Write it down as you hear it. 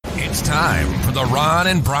It's time for the Ron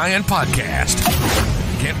and Brian Podcast.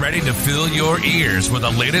 Get ready to fill your ears with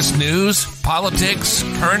the latest news, politics,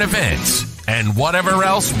 current events, and whatever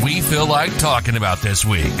else we feel like talking about this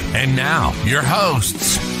week. And now, your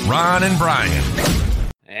hosts, Ron and Brian.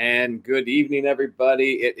 And good evening,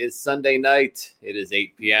 everybody. It is Sunday night. It is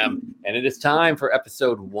 8 p.m. And it is time for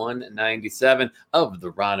episode 197 of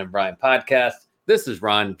the Ron and Brian Podcast. This is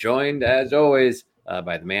Ron, joined, as always,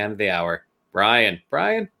 by the man of the hour, Brian.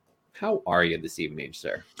 Brian, how are you this evening,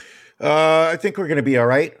 sir? I think we're going to be all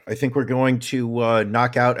right. I think we're going to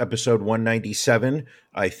knock out episode 197.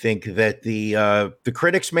 I think that the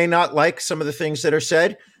critics may not like some of the things that are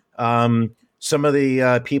said. Some of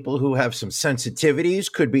the people who have some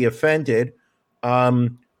sensitivities could be offended.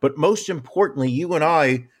 But most importantly, you and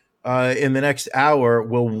I, in the next hour,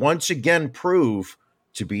 will once again prove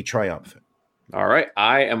to be triumphant. All right.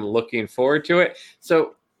 I am looking forward to it.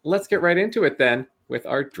 So let's get right into it then with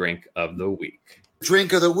our drink of the week.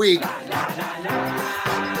 Drink of the week. Na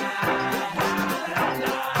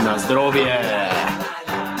zdrowie.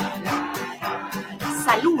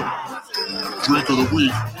 Salud. Drink of the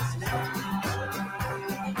week.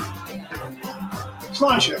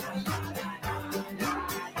 Pleasure.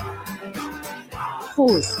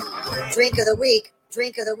 Who's? Drink of the week.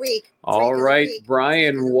 Drink of the week. All right,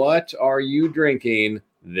 Brian, what are you drinking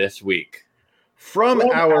this week? From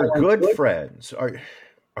our good friends, our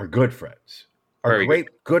good friends. Our Very great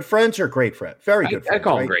good friends or great friends? Very good friends. I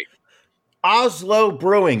call them right? great. Oslo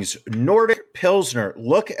Brewing's Nordic Pilsner.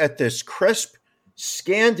 Look at this crisp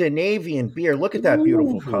Scandinavian beer. Look at that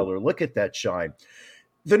beautiful color. Look at that shine.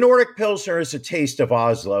 The Nordic Pilsner is a taste of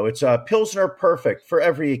Oslo. It's a Pilsner perfect for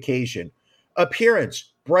every occasion.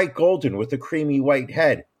 Appearance, bright golden with a creamy white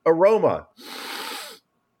head. Aroma,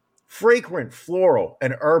 fragrant, floral,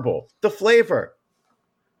 and herbal. The flavor,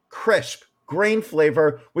 crisp, grain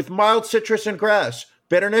flavor with mild citrus and grass.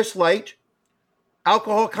 Bitterness, light.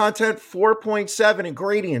 Alcohol content, 4.7.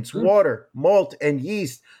 Ingredients, water, malt, and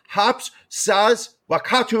yeast. Hops, Saz,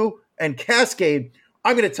 Wakatu, and Cascade.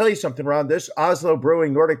 I'm going to tell you something, Ron. This Oslo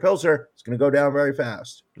Brewing Nordic Pilsner is going to go down very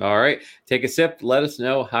fast. All right. Take a sip. Let us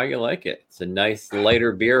know how you like it. It's a nice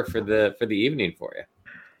lighter beer for the evening for you.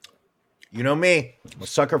 You know me. I'm a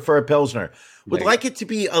sucker for a Pilsner. Would like it to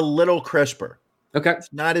be a little crisper. Okay.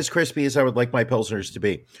 It's not as crispy as I would like my Pilsners to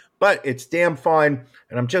be. But it's damn fine,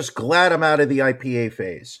 and I'm just glad I'm out of the IPA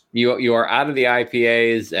phase. You are out of the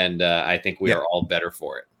IPAs, and I think we are all better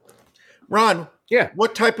for it. Ron, yeah,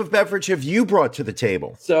 what type of beverage have you brought to the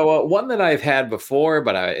table? So one that I've had before,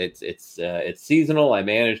 but it's seasonal. I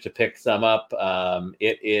managed to pick some up.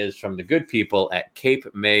 It is from the good people at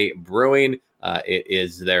Cape May Brewing. It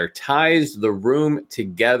is their Ties the Room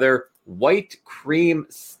Together White Cream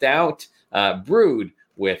Stout, brewed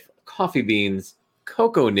with coffee beans,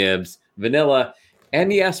 cocoa nibs, vanilla,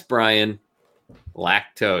 and yes, Brian,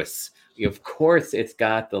 lactose. Of course, it's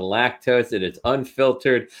got the lactose. It is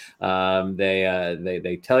unfiltered.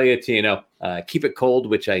 They tell you to keep it cold,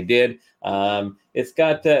 which I did. It's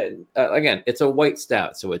got again, it's a white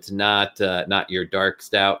stout, so it's not your dark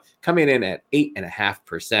stout. Coming in at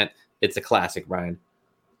 8.5%. It's a classic, Brian.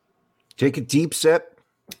 Take a deep sip.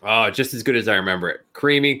 Oh, just as good as I remember it.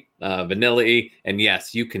 Creamy, vanilla-y, and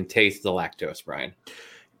yes, you can taste the lactose, Brian.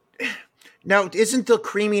 Now, isn't the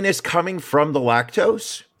creaminess coming from the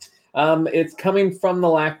lactose? It's coming from the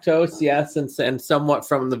lactose, yes, and somewhat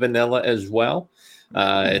from the vanilla as well.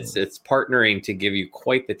 It's partnering to give you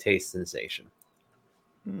quite the taste sensation.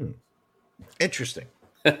 Interesting.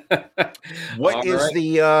 What is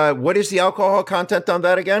the alcohol content on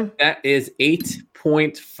that again? That is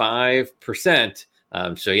 8.5%.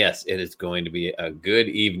 So yes, it is going to be a good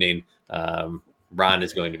evening. Ron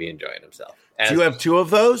is going to be enjoying himself. Do you have two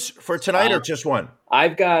of those for tonight or just one?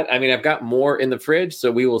 I've got more in the fridge,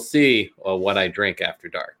 so we will see what I drink after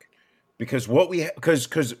dark. Because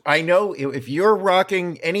because I know if you're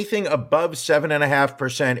rocking anything above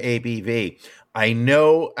 7.5% ABV, I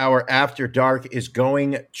know our after dark is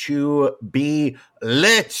going to be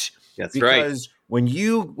lit. That's right. Because when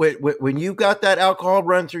you got that alcohol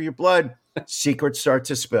run through your blood, secrets start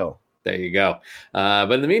to spill. There you go.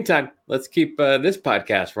 But in the meantime, let's keep this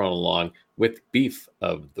podcast rolling along with Beef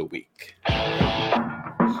of the Week.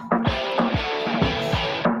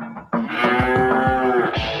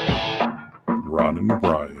 Ron and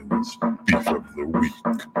Brian's Beef of the Week.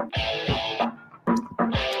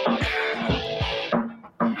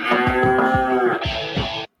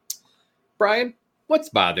 Brian, what's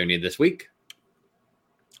bothering you this week?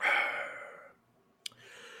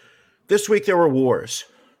 This week there were wars.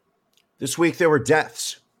 This week there were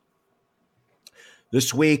deaths.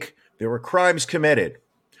 This week there were crimes committed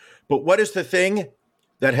But what is the thing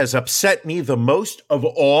that has upset me the most of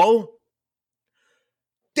all?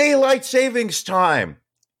 Daylight savings time.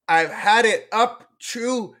 I've had it up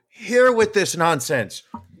to here with this nonsense.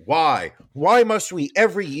 Why? Why must we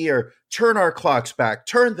every year turn our clocks back,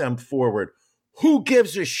 turn them forward? Who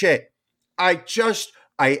gives a shit? I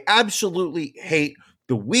absolutely hate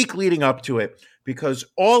the week leading up to it, because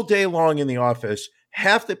all day long in the office,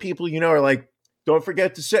 half the people are like, don't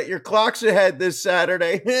forget to set your clocks ahead this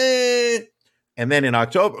Saturday. And then in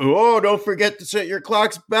October, oh, don't forget to set your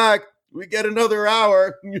clocks back. We get another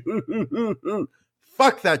hour.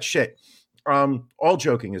 Fuck that shit. All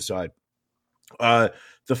joking aside,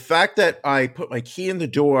 the fact that I put my key in the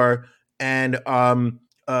door and I'm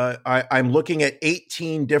looking at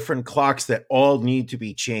 18 different clocks that all need to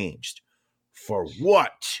be changed. For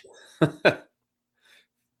what?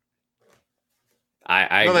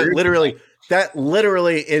 I no, agree. that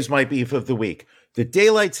literally is my beef of the week. The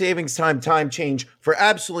daylight savings time change for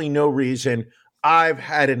absolutely no reason. I've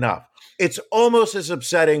had enough. It's almost as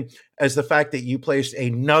upsetting as the fact that you placed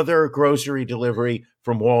another grocery delivery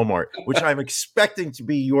from Walmart, which I'm expecting to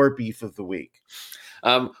be your beef of the week.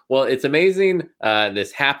 Well, it's amazing.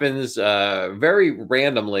 This happens very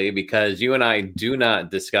randomly because you and I do not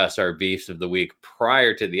discuss our beefs of the week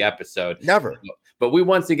prior to the episode. Never. But we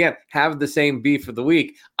once again have the same beef of the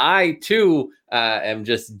week. I, too, am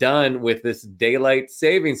just done with this daylight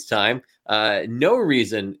savings time. No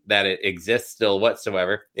reason that it exists still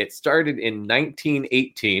whatsoever. It started in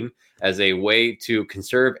 1918 as a way to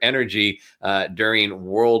conserve energy during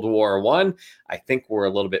World War I. I think we're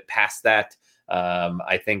a little bit past that.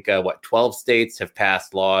 I think 12 states have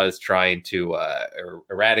passed laws trying to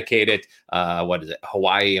eradicate it.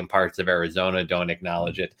 Hawaii and parts of Arizona don't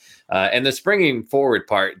acknowledge it. And the springing forward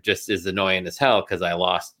part just is annoying as hell because I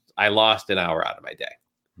lost an hour out of my day.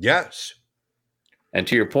 Yes. And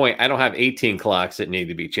to your point, I don't have 18 clocks that need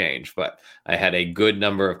to be changed, but I had a good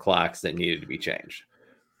number of clocks that needed to be changed.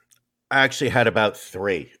 I actually had about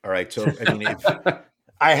 3. All right. So, I mean,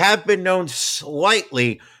 I have been known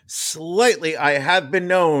slightly, I have been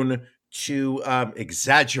known to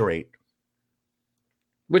exaggerate.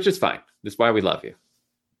 Which is fine. That's why we love you.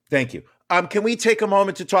 Thank you. Can we take a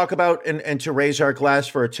moment to talk about and to raise our glass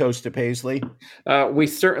for a toast to Paisley? We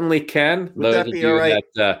certainly can. Would that be all right?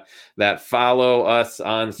 That follow us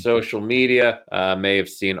on social media may have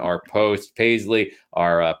seen our post. Paisley,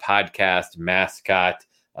 our podcast mascot,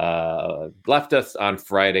 left us on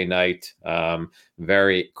Friday night.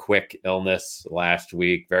 Very quick illness last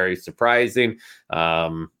week. Very surprising.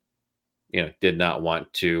 Did not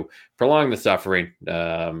want to prolong the suffering.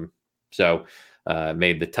 So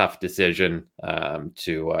made the tough decision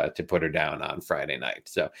to put her down on Friday night.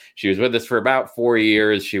 So she was with us for about 4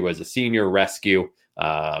 years. She was a senior rescue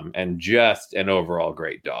and just an overall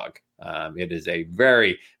great dog. It is a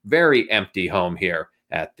very, very empty home here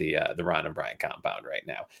at the Ron and Brian compound right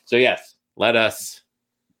now. So yes, let us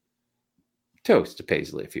toast to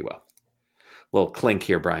Paisley, if you will. A little clink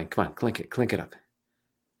here, Brian. Come on, clink it up.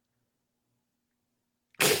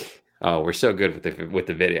 Oh, we're so good with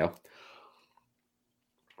the video.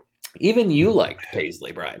 Even you liked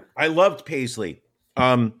Paisley, Brian. I loved Paisley.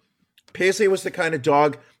 Paisley was the kind of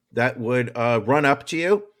dog that would run up to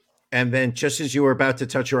you, and then just as you were about to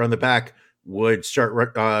touch her on the back, would start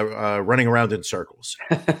running around in circles.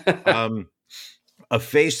 A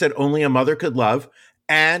face that only a mother could love,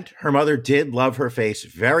 and her mother did love her face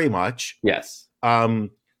very much. Yes.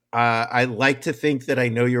 I like to think that I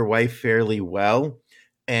know your wife fairly well.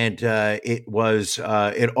 And it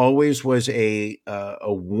always was a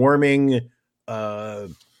warming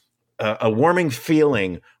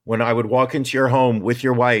feeling when I would walk into your home with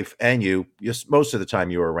your wife and you. Most of the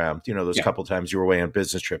time you were around. Those couple times you were away on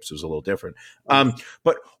business trips, it was a little different.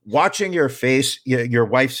 But watching your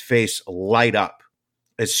wife's face light up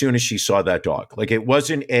as soon as she saw that dog, like it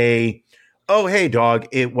wasn't oh hey dog,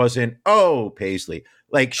 it wasn't Paisley.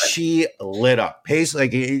 Like she lit up. Paisley,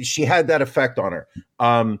 like she had that effect on her.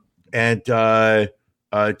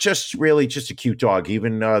 Just a cute dog.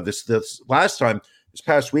 Even this last time, this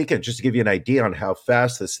past weekend, just to give you an idea on how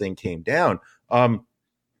fast this thing came down. I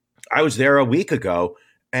was there a week ago,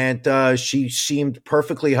 and she seemed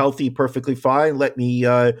perfectly healthy, perfectly fine. Let me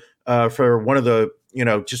for one of the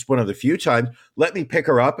just one of the few times, let me pick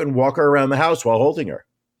her up and walk her around the house while holding her,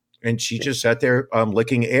 and she just sat there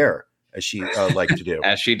licking air. As she liked to do.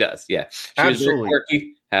 As she does, yeah. She Absolutely. was very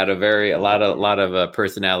quirky, had a lot of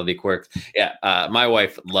personality quirks. Yeah, my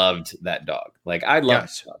wife loved that dog. Like I loved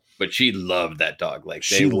Yes. the dog, but she loved that dog. Like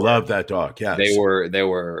She loved that dog. Yes. they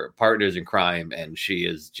were partners in crime, and she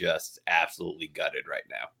is just absolutely gutted right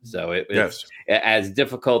now. So it's as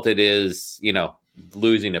difficult it is,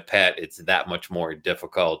 losing a pet. It's that much more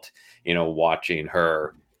difficult, watching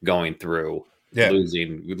her going through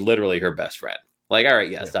losing literally her best friend. Like, all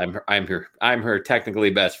right, yes, I'm her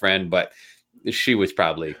technically best friend, but she was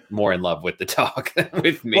probably more in love with the dog than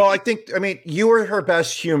with me. Well, you were her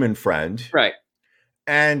best human friend. Right.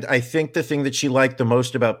 And I think the thing that she liked the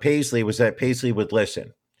most about Paisley was that Paisley would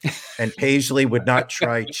listen. And Paisley would not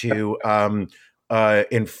try to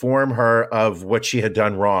inform her of what she had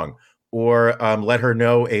done wrong or let her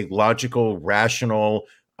know a logical, rational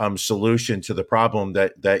solution to the problem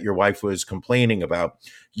that your wife was complaining about.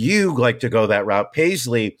 You like to go that route.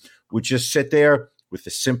 Paisley would just sit there with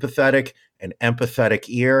a sympathetic and empathetic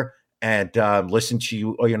ear and listen to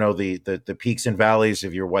you, the peaks and valleys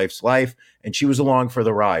of your wife's life. And she was along for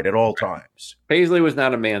the ride at all times. Paisley was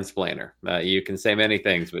not a mansplainer. You can say many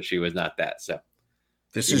things, but she was not that. So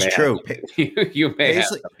this is true. You may have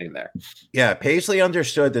something there. Yeah. Paisley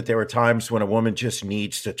understood that there were times when a woman just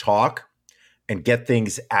needs to talk and get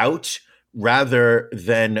things out rather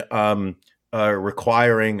than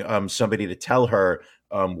requiring somebody to tell her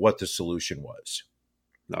what the solution was.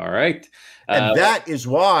 All right. And that is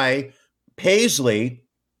why Paisley,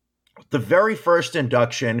 the very first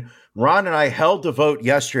induction, Ron and I held the vote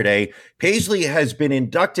yesterday. Paisley has been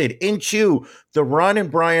inducted into the Ron and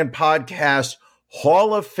Brian Podcast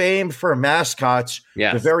Hall of Fame for mascots.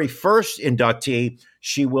 Yes. The very first inductee.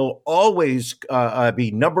 She will always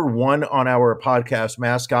be number one on our podcast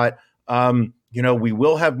mascot. We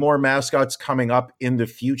will have more mascots coming up in the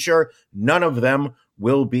future. None of them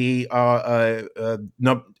will be in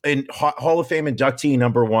Hall of Fame inductee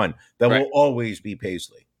number one. That will always be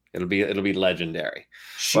Paisley. It'll be legendary.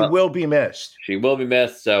 She will be missed. She will be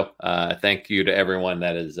missed. So thank you to everyone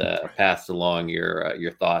that has passed along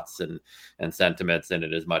your thoughts and sentiments, and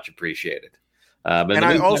it is much appreciated. I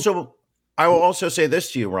will also say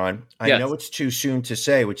this to you, Ron. I know it's too soon to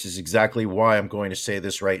say, which is exactly why I'm going to say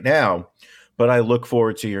this right now, but I look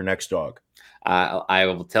forward to your next dog. I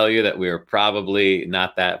will tell you that we are probably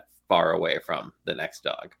not that far away from the next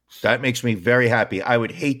dog. That makes me very happy. I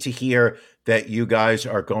would hate to hear that you guys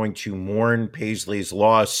are going to mourn Paisley's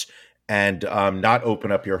loss and not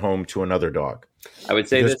open up your home to another dog. I would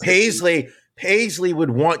say because Paisley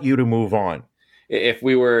would want you to move on. If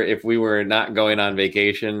we were not going on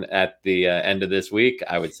vacation at the end of this week,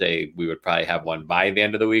 I would say we would probably have one by the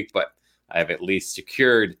end of the week. But I have at least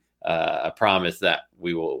secured a promise that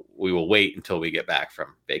we will wait until we get back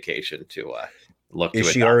from vacation to look.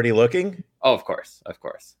 Is she already looking? Oh, of course.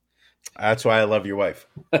 That's why I love your wife.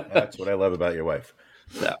 That's what I love about your wife.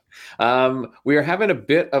 So, we are having a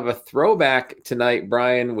bit of a throwback tonight,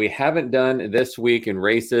 Brian. We haven't done This Week in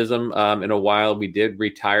Racism in a while. We did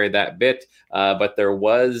retire that bit, but there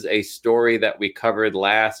was a story that we covered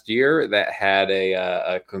last year that had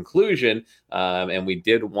a conclusion, and we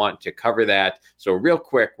did want to cover that. So real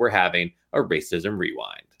quick, we're having a Racism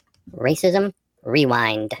Rewind. Racism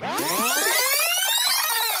Rewind.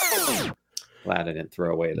 Glad I didn't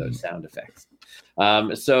throw away those sound effects.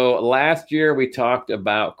 So last year we talked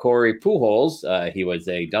about Corey Pujols. He was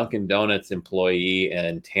a Dunkin' Donuts employee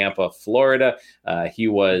in Tampa, Florida. He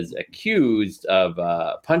was accused of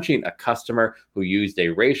punching a customer who used a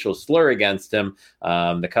racial slur against him.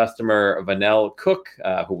 The customer, Vanell Cook,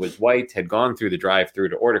 who was white, had gone through the drive-thru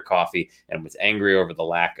to order coffee and was angry over the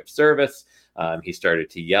lack of service. He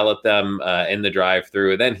started to yell at them in the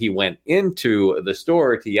drive-thru. Then he went into the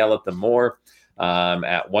store to yell at them more.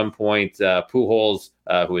 At one point, Pujols,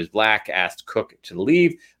 who is black, asked Cook to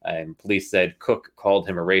leave, and police said Cook called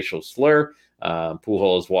him a racial slur.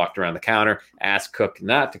 Pujols walked around the counter, asked Cook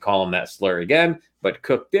not to call him that slur again, but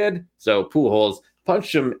Cook did. So Pujols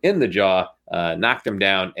punched him in the jaw, knocked him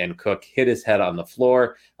down, and Cook hit his head on the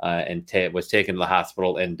floor and was taken to the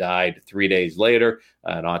hospital and died 3 days later.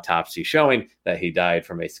 An autopsy showing that he died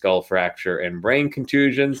from a skull fracture and brain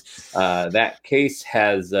contusions. That case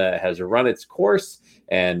has run its course,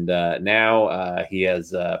 and now he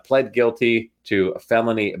has pled guilty to a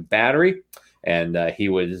felony battery. And he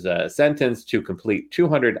was sentenced to complete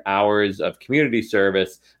 200 hours of community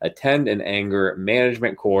service, attend an anger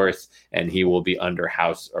management course, and he will be under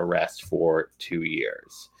house arrest for 2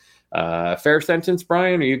 years. Fair sentence,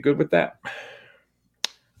 Brian? Are you good with that?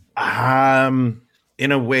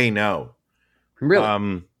 In a way, no.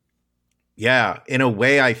 Really? Yeah. In a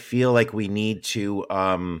way, I feel like we need to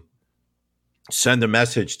send a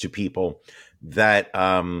message to people that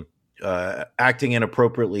acting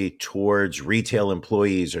inappropriately towards retail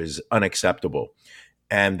employees is unacceptable.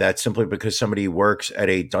 And that simply because somebody works at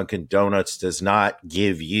a Dunkin' Donuts does not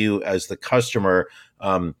give you, as the customer,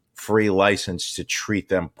 free license to treat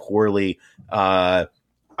them poorly. I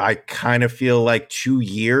kind of feel like 2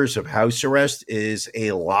 years of house arrest is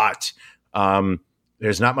a lot.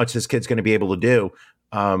 There's not much this kid's going to be able to do.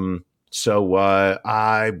 So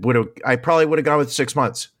I probably would have gone with 6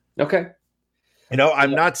 months. Okay.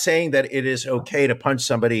 I'm not saying that it is okay to punch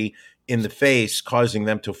somebody in the face, causing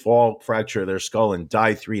them to fall, fracture their skull, and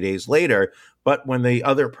die 3 days later. But when the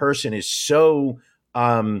other person is so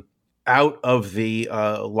out of the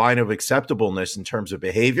line of acceptableness in terms of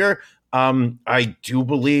behavior, I do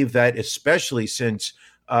believe that, especially since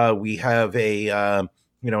we have a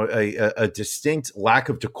distinct lack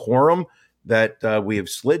of decorum that we have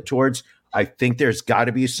slid towards, I think there's got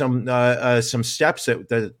to be some steps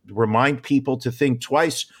that remind people to think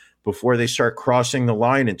twice before they start crossing the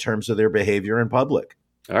line in terms of their behavior in public.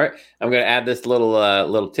 All right. I'm going to add this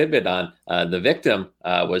little tidbit on. The victim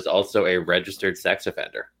was also a registered sex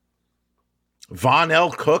offender. Von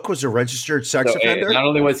L. Cook was a registered sex offender? Not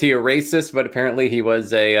only was he a racist, but apparently he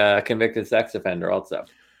was a convicted sex offender also.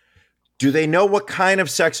 Do they know what kind of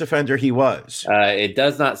sex offender he was? It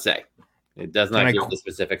does not say. It does not give the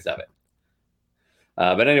specifics of it.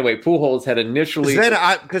 But anyway, Pujols had initially...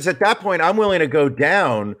 Because at that point, I'm willing to go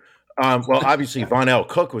down. Well, obviously, Von L.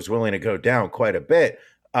 Cook was willing to go down quite a bit.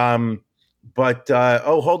 But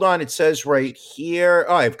hold on. It says right here.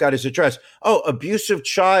 Oh, I've got his address. Oh, abusive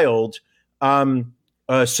child,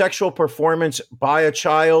 sexual performance by a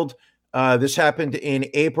child. This happened in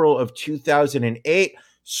April of 2008.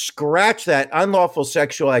 Scratch that. Unlawful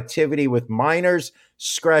sexual activity with minors.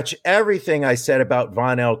 Scratch everything I said about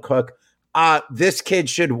Von L. Cook. This kid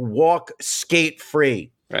should walk skate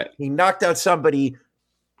free. Right. He knocked out somebody.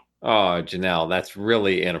 Oh, Janelle, that's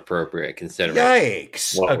really inappropriate considering.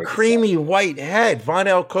 Yikes. A creamy white head. Von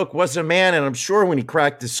L. Cook was a man, and I'm sure when he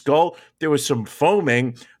cracked his skull, there was some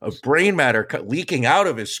foaming of brain matter leaking out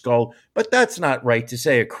of his skull. But that's not right to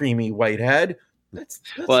say a creamy white head. That's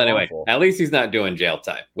well, anyway, awful. At least he's not doing jail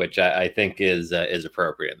time, which I think is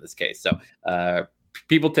appropriate in this case. So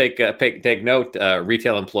people take note.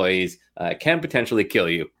 Retail employees can potentially kill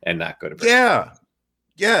you and not go to prison.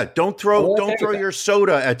 Yeah. Don't throw your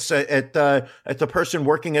soda at the person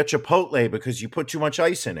working at Chipotle because you put too much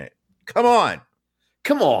ice in it. Come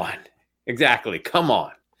on. Exactly. Come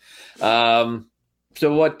on.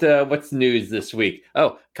 So what's news this week?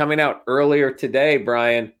 Oh, coming out earlier today,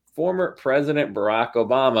 Brian, former President Barack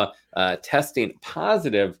Obama testing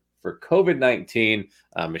positive for COVID-19.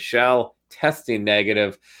 Michelle testing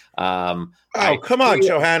negative. Come on,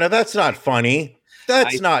 Johanna. That's not funny.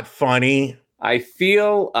 Not funny. I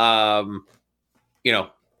feel,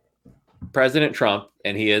 President Trump,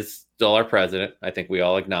 and he is still our president. I think we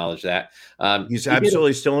all acknowledge that. He's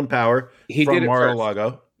absolutely still in power. He from did it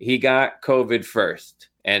Mar-a-Lago. He got COVID first.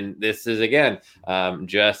 And this is, again,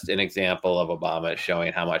 just an example of Obama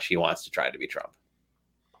showing how much he wants to try to be Trump.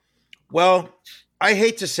 Well, I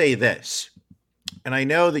hate to say this, and I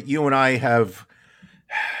know that you and I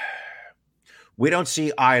we don't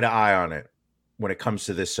see eye to eye on it when it comes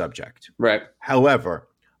to this subject. Right. However,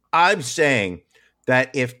 I'm saying that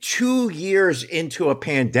if 2 years into a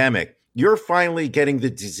pandemic, you're finally getting the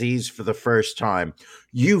disease for the first time,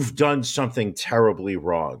 you've done something terribly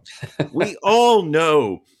wrong. We all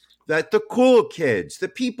know that the cool kids, the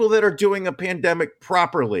people that are doing a pandemic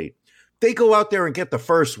properly, they go out there and get the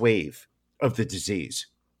first wave of the disease.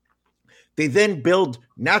 They then build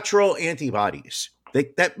natural antibodies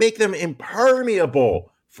that make them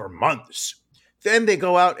impermeable for months. Then they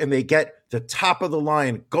go out and they get the top of the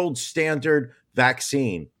line gold standard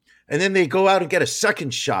vaccine. And then they go out and get a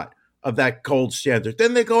second shot of that gold standard.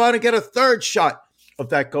 Then they go out and get a third shot of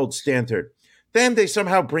that gold standard. Then they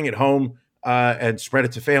somehow bring it home and spread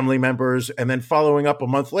it to family members. And then following up a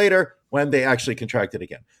month later when they actually contract it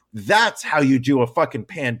again. That's how you do a fucking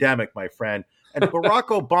pandemic, my friend. And Barack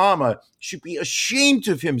Obama should be ashamed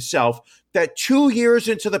of himself that 2 years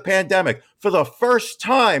into the pandemic, for the first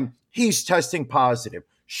time, he's testing positive.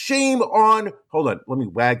 Shame on, hold on, let me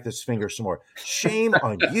wag this finger some more. Shame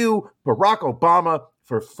on you, Barack Obama,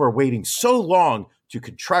 for waiting so long to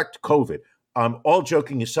contract COVID. All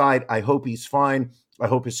joking aside, I hope he's fine. I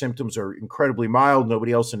hope his symptoms are incredibly mild.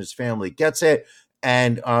 Nobody else in his family gets it.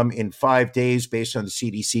 And in 5 days, based on the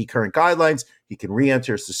CDC current guidelines, he can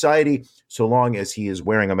re-enter society so long as he is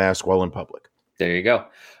wearing a mask while in public. There you go.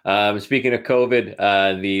 Speaking of COVID,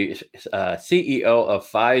 the CEO of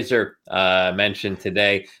Pfizer mentioned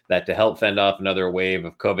today that to help fend off another wave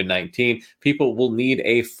of COVID-19, people will need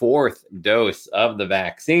a fourth dose of the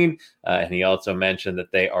vaccine. And he also mentioned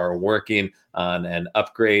that they are working on an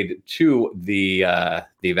upgrade to the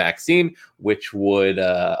vaccine, which would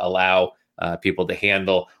allow people to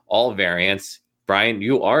handle all variants. Brian,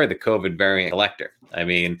 you are the COVID variant collector. I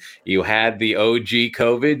mean, you had the OG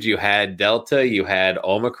COVID, you had Delta, you had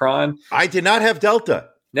Omicron. I did not have Delta.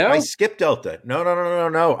 No, I skipped Delta.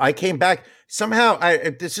 No. I came back somehow.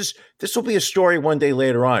 This will be a story one day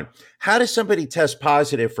later on. How does somebody test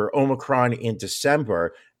positive for Omicron in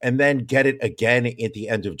December and then get it again at the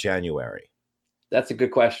end of January? That's a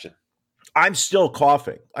good question. I'm still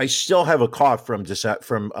coughing. I still have a cough from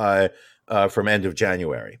end of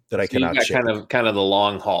January that I cannot shake. Kind of the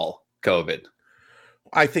long haul COVID.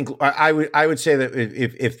 I think I would say that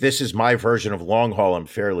if this is my version of long haul, I'm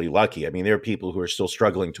fairly lucky. I mean, there are people who are still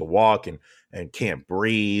struggling to walk and can't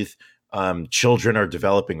breathe. Children are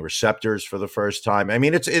developing receptors for the first time. I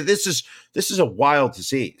mean, this is a wild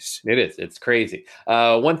disease. It is. It's crazy.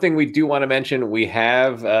 One thing we do want to mention: we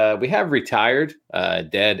have retired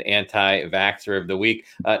dead anti-vaxxer of the week.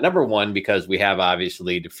 Number one, because we have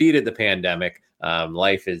obviously defeated the pandemic.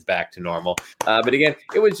 Life is back to normal. But again,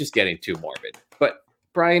 it was just getting too morbid. But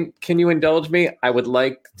Brian, can you indulge me? I would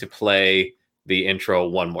like to play the intro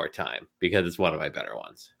one more time because it's one of my better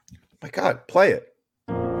ones. My God, play it.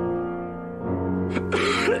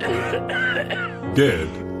 Dead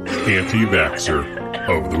Anti-Vaxxer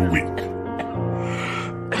of the Week.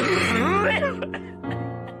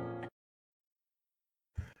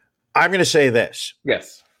 I'm going to say this.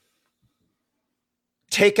 Yes.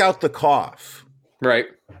 Take out the cough. Right.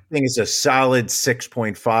 I think it's a solid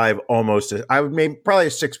 6.5, almost. I would maybe probably a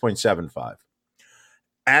 6.75.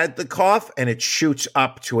 Add the cough, and it shoots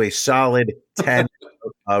up to a solid 10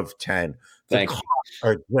 of 10. The cough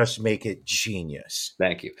or just make it genius.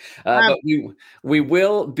 Thank you. But we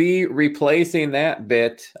will be replacing that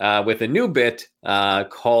bit with a new bit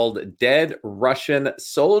called Dead Russian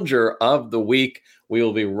Soldier of the Week. We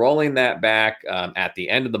will be rolling that back at the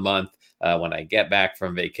end of the month. When I get back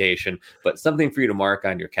from vacation, but something for you to mark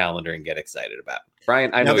on your calendar and get excited about.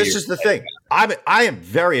 Brian, I know this is the thing. I am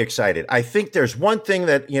very excited. I think there's one thing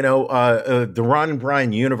that, the Ron and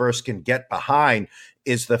Brian universe can get behind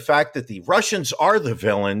is the fact that the Russians are the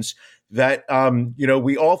villains, that,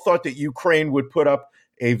 we all thought that Ukraine would put up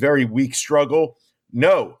a very weak struggle.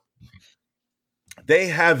 No, they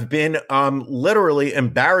have been literally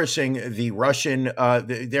embarrassing the Russian.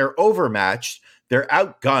 They're overmatched. They're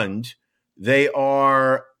outgunned. They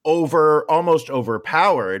are almost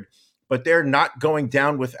overpowered, but they're not going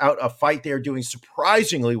down without a fight. They're doing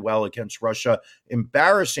surprisingly well against Russia,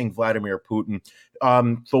 embarrassing Vladimir Putin.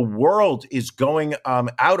 The world is going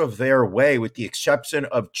out of their way, with the exception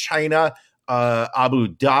of China,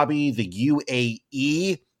 Abu Dhabi, the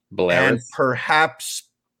UAE, and perhaps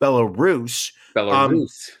Belarus.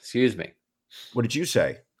 Excuse me. What did you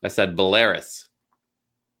say? I said Belarus.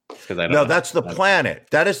 No, that's the planet.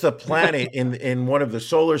 That is the planet in one of the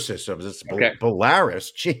solar systems. It's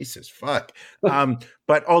Belarus. Jesus, fuck.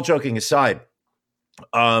 But all joking aside,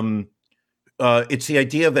 it's the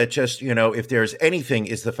idea that just, if there's anything,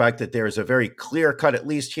 is the fact that there is a very clear cut, at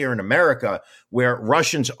least here in America, where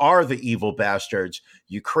Russians are the evil bastards.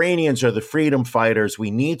 Ukrainians are the freedom fighters.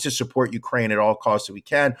 We need to support Ukraine at all costs that we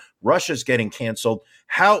can. Russia's getting canceled.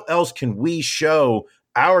 How else can we show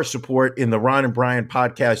our support in the Ron and Brian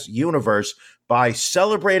podcast universe? By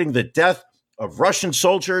celebrating the death of Russian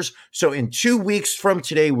soldiers. So in 2 weeks from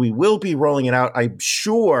today, we will be rolling it out. I'm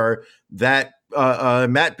sure that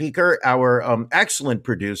Matt Beaker, our excellent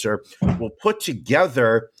producer, will put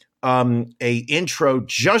together a intro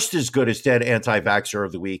just as good as Dead Anti-Vaxxer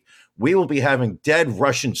of the Week. We will be having Dead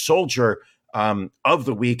Russian Soldier of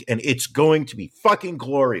the Week, and it's going to be fucking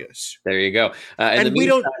glorious. There you go. And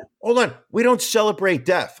we don't celebrate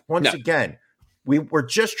death. Once again, we're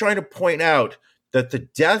just trying to point out that the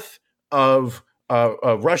death of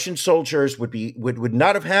Russian soldiers would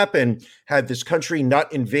not have happened had this country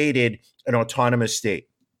not invaded an autonomous state.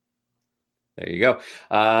 There you go.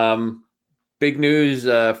 Big news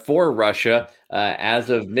for Russia.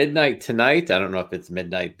 As of midnight tonight, I don't know if it's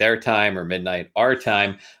midnight their time or midnight our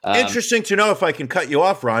time. Interesting to know, if I can cut you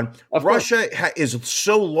off, Ron. Russia is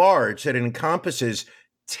so large that it encompasses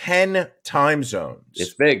 10 time zones.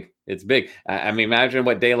 It's big. It's big. I mean, imagine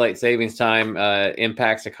what daylight savings time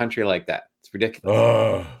impacts a country like that. It's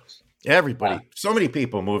ridiculous. Everybody. So many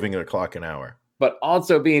people moving their clock an hour. but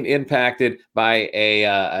also being impacted by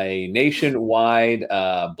a nationwide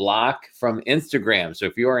block from Instagram. So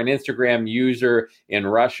if you are an Instagram user in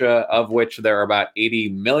Russia, of which there are about 80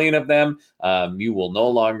 million of them, you will no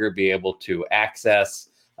longer be able to access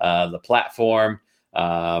the platform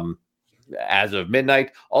as of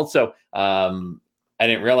midnight. Also, I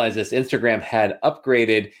didn't realize this. Instagram had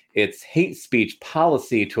upgraded its hate speech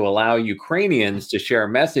policy to allow Ukrainians to share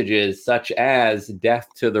messages such as death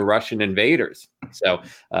to the Russian invaders. So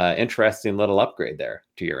interesting little upgrade there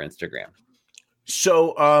to your Instagram.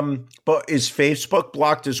 So, but is Facebook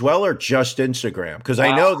blocked as well, or just Instagram? Because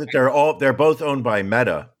I know that they're both owned by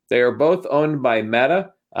Meta. They are both owned by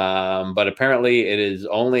Meta, but apparently it is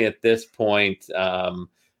only at this point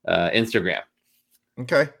Instagram.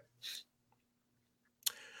 Okay.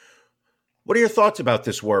 What are your thoughts about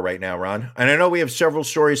this war right now, Ron? And I know we have several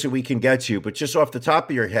stories that we can get to, but just off the top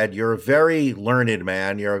of your head, you're a very learned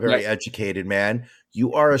man. You're a very educated man.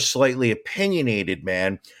 You are a slightly opinionated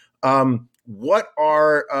man. What's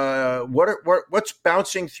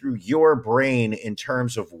bouncing through your brain in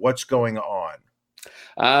terms of what's going on?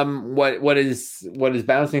 What is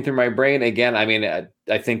bouncing through my brain again? I mean,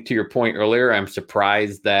 I think to your point earlier, I'm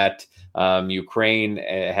surprised that Ukraine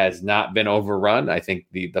has not been overrun. I think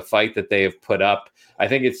the fight that they have put up, I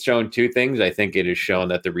think it's shown two things. I think it has shown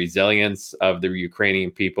that the resilience of the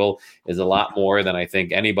Ukrainian people is a lot more than I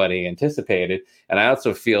think anybody anticipated. And I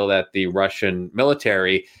also feel that the Russian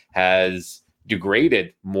military has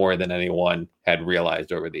degraded more than anyone had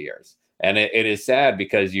realized over the years. And it is sad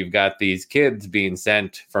because you've got these kids being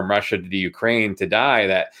sent from Russia to the Ukraine to die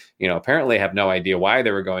that, apparently have no idea why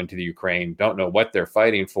they were going to the Ukraine, don't know what they're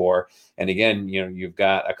fighting for. And again, you've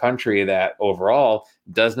got a country that overall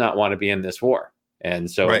does not want to be in this war. And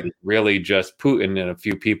so It's really just Putin and a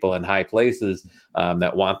few people in high places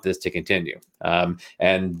that want this to continue.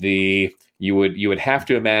 You would have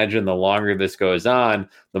to imagine the longer this goes on,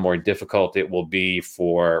 the more difficult it will be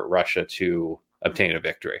for Russia to obtain a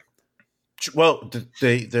victory. Well,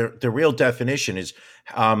 the real definition is,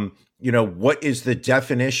 what is the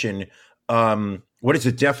definition? What is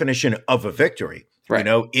the definition of a victory? Right.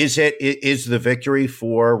 Is the victory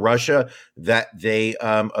for Russia that they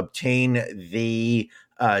obtain the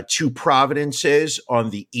two provinces on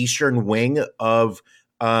the eastern wing of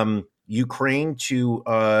Ukraine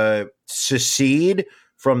to secede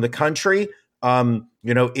from the country?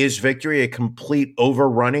 Is victory a complete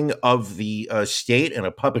overrunning of the state and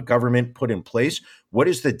a puppet government put in place? What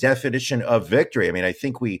is the definition of victory? I mean, I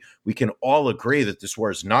think we can all agree that this war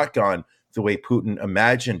has not gone the way Putin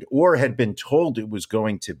imagined or had been told it was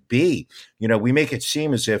going to be. We make it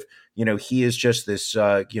seem as if, he is just this,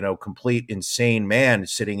 complete insane man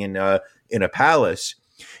sitting in a palace.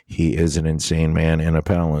 He is an insane man in a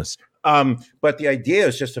palace. But the idea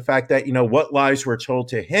is just the fact that, what lies were told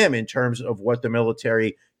to him in terms of what the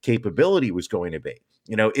military capability was going to be.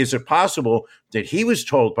 Is it possible that he was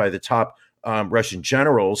told by the top Russian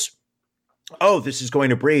generals, oh, this is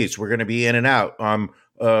going to breeze. We're going to be in and out.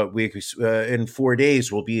 In 4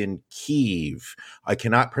 days, we'll be in Kyiv. I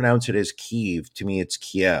cannot pronounce it as Kyiv. To me, it's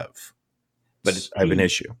Kiev. But I have an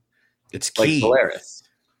issue. It's like Kyiv. Belarus.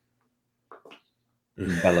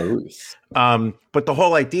 Belarus. But the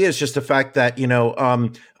whole idea is just the fact that,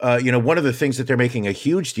 one of the things that they're making a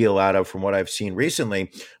huge deal out of, from what I've seen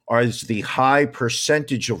recently, is the high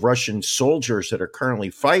percentage of Russian soldiers that are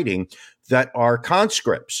currently fighting that are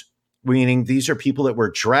conscripts, meaning these are people that were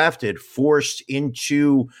drafted, forced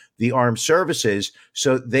into the armed services.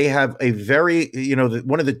 So they have a very,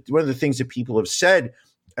 one of the things that people have said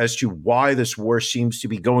as to why this war seems to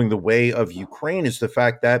be going the way of Ukraine is the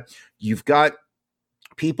fact that you've got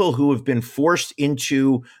people who have been forced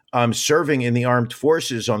into serving in the armed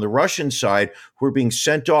forces on the Russian side, who are being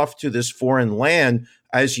sent off to this foreign land,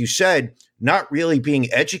 as you said, not really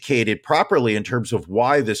being educated properly in terms of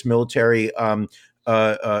why this military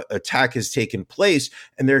attack has taken place.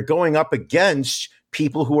 And they're going up against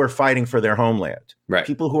people who are fighting for their homeland, right?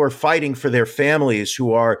 People who are fighting for their families,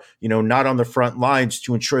 who are, not on the front lines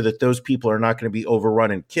to ensure that those people are not going to be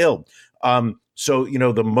overrun and killed. So,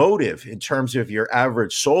 the motive in terms of your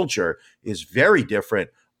average soldier is very different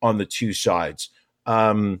on the two sides.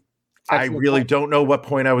 I really don't know what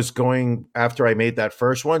point I was going after I made that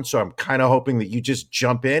first one. So I'm kind of hoping that you just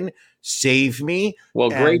jump in, save me. Well,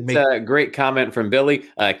 great comment from Billy.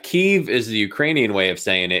 Kyiv is the Ukrainian way of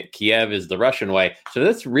saying it. Kiev is the Russian way. So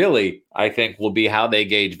this really, I think, will be how they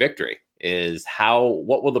gauge victory.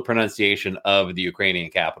 What will the pronunciation of the Ukrainian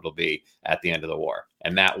capital be at the end of the war?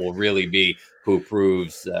 And that will really be what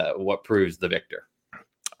proves the victor.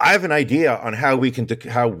 I have an idea on how we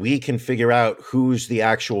can figure out who's the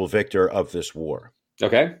actual victor of this war.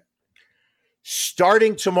 Okay.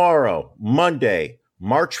 Starting tomorrow, Monday,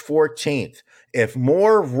 March 14th, if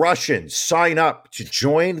more Russians sign up to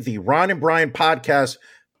join the Ron and Brian podcast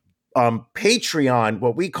Patreon,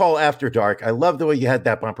 what we call After Dark. I love the way you had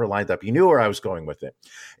that bumper lined up. You knew where I was going with it.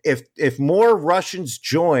 If more Russians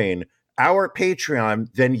join our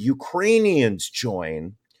Patreon than Ukrainians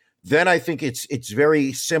join, then I think it's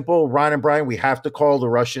very simple. Ron and Brian, we have to call the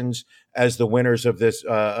Russians as the winners of this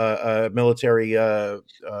military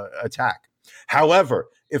attack. However,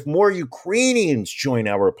 if more Ukrainians join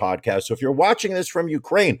our podcast, so if you're watching this from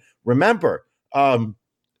Ukraine, remember,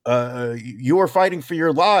 you are fighting for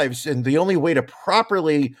your lives, and the only way to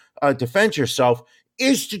properly defend yourself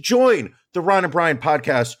is to join the Ron and Brian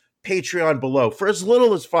podcast Patreon below. For as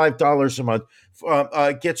little as $5 a month,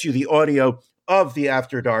 gets you the audio of the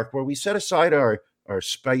After Dark, where we set aside our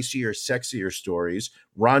spicier, sexier stories.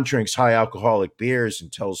 Ron drinks high alcoholic beers and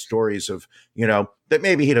tells stories of, that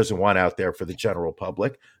maybe he doesn't want out there for the general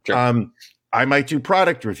public. Sure. I might do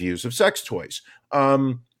product reviews of sex toys.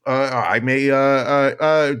 I may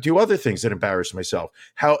do other things that embarrass myself.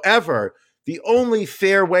 However, the only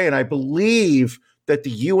fair way, and I believe that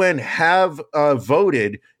the UN have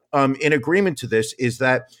voted in agreement to this, is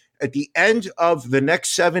that at the end of the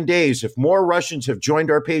next 7 days, if more Russians have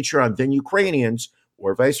joined our Patreon than Ukrainians,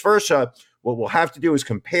 or vice versa, what we'll have to do is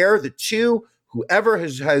compare the two. Whoever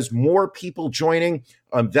has more people joining,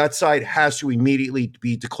 that side has to immediately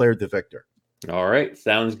be declared the victor. All right,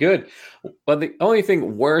 sounds good. But the only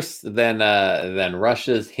thing worse than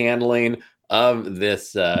Russia's handling of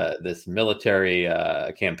this military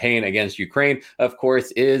campaign against Ukraine, of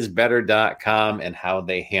course, is Better.com and how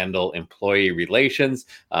they handle employee relations.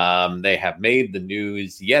 They have made the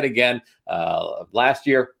news yet again. Last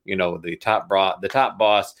year, the top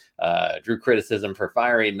boss drew criticism for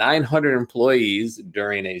firing 900 employees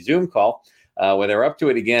during a Zoom call. Where they're up to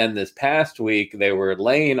it again this past week. They were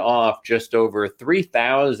laying off just over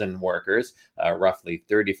 3,000 workers, roughly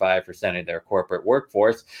 35% of their corporate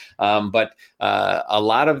workforce. But a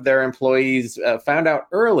lot of their employees found out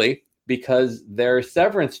early because their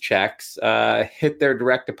severance checks hit their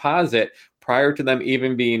direct deposit prior to them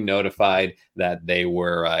even being notified that they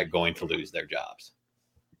were going to lose their jobs.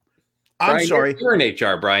 I'm sorry. You're in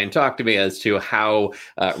HR, Brian. Talk to me as to how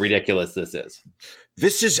ridiculous this is.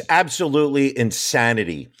 This is absolutely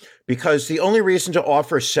insanity, because the only reason to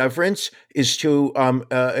offer severance is to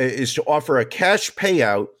offer a cash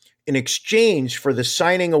payout in exchange for the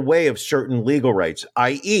signing away of certain legal rights,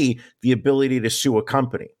 i.e., the ability to sue a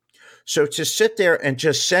company. So to sit there and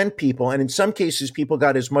just send people, and in some cases, people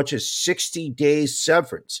got as much as 60 days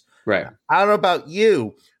severance. Right. I don't know about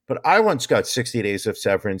you, but I once got 60 days of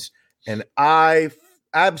severance, and I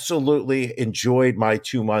absolutely enjoyed my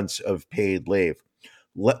 2 months of paid leave.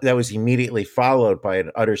 That was immediately followed by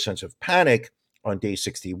an utter sense of panic on day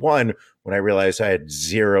 61 when I realized I had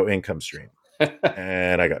zero income stream.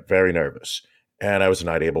 And I got very nervous. And I was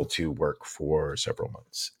not able to work for several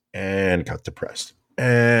months and got depressed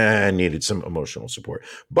and needed some emotional support.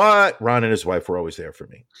 But Ron and his wife were always there for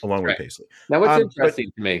me, along with Paisley. Now, what's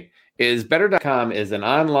interesting to me is Better.com is an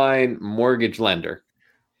online mortgage lender.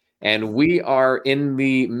 And we are in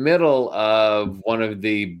the middle of one of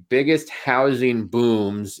the biggest housing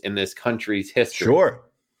booms in this country's history. Sure.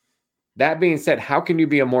 That being said, how can you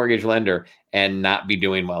be a mortgage lender and not be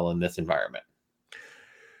doing well in this environment?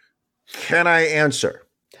 Can I answer?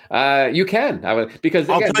 You can. Because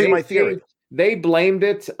again, I'll tell you my theory. They blamed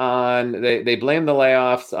it on they blamed the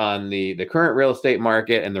layoffs on the current real estate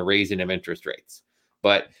market and the raising of interest rates.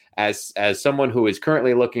 But as someone who is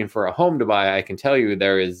currently looking for a home to buy, I can tell you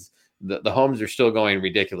there is the homes are still going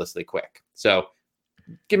ridiculously quick. So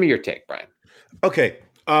give me your take, Brian. Okay.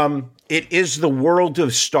 It is the world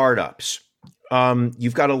of startups.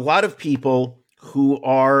 You've got a lot of people who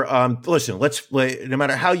are, listen, no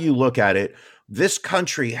matter how you look at it, this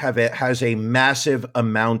country has a massive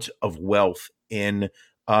amount of wealth in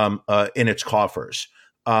its coffers,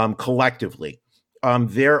 collectively.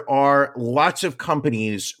 There are lots of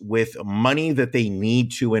companies with money that they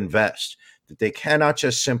need to invest, that they cannot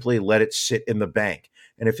just simply let it sit in the bank.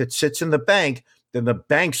 And if it sits in the bank, then the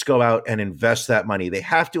banks go out and invest that money. They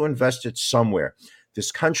have to invest it somewhere.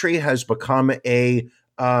 This country has become a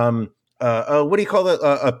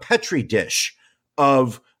petri dish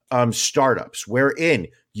of startups, wherein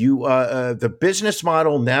the business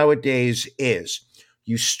model nowadays is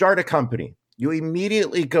you start a company. You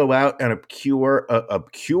immediately go out and obscure.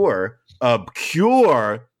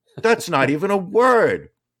 That's not even a word.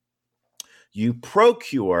 You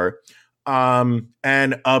procure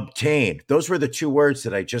and obtain. Those were the two words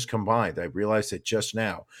that I just combined. I realized it just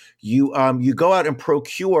now. You go out and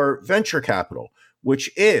procure venture capital,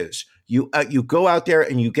 which is you go out there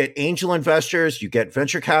and you get angel investors, you get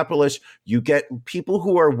venture capitalists, you get people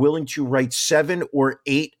who are willing to write 7 or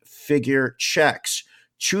 8 figure checks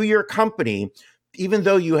to your company, even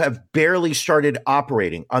though you have barely started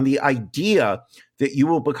operating, on the idea that you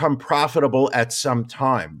will become profitable at some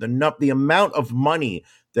time. The amount of money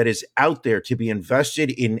that is out there to be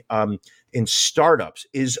invested in startups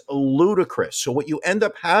is ludicrous. So what you end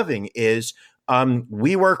up having is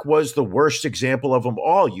WeWork was the worst example of them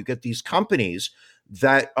all. You get these companies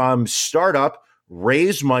that start up,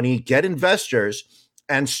 raise money, get investors,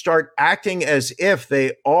 and start acting as if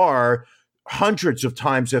they are hundreds of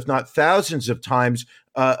times, if not thousands of times,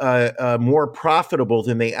 more profitable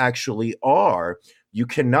than they actually are. You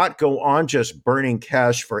cannot go on just burning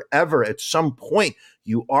cash forever. At some point,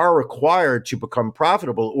 you are required to become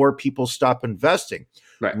profitable or people stop investing.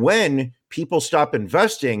 Right. When people stop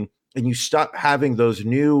investing and you stop having those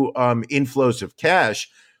new inflows of cash,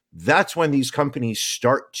 that's when these companies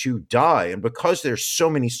start to die. And because there's so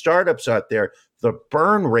many startups out there, the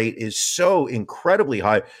burn rate is so incredibly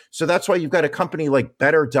high. So that's why you've got a company like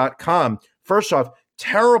Better.com. First off,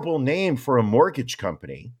 terrible name for a mortgage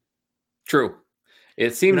company. True.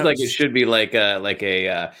 It seems like it should be like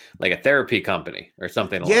a therapy company or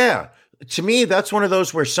something. Yeah. To me, that's one of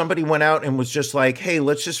those where somebody went out and was just like, hey,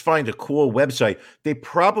 let's just find a cool website. They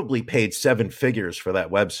probably paid 7 figures for that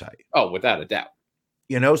website. Oh, without a doubt.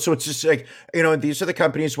 So it's just like, these are the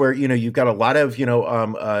companies where, you've got a lot of,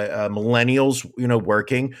 millennials,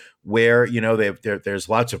 working where, there's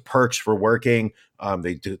lots of perks for working.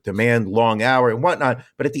 They demand long hour and whatnot.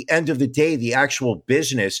 But at the end of the day, the actual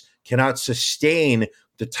business cannot sustain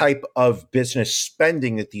the type of business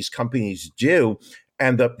spending that these companies do.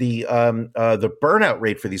 And the burnout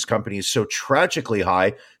rate for these companies is so tragically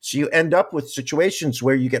high. So you end up with situations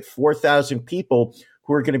where you get 4,000 people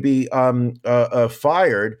who are going to be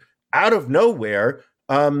fired out of nowhere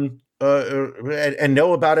and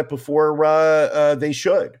know about it before they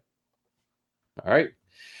should. All right.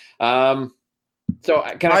 So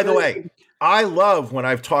by the way, I love when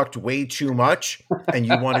I've talked way too much and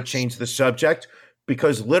you want to change the subject,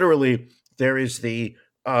 because literally there's the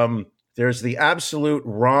absolute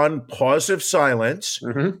Ron pause of silence,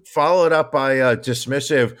 followed up by a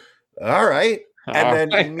dismissive, all right.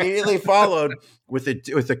 And then immediately followed with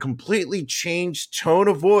a completely changed tone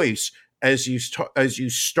of voice as you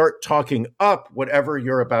start talking up whatever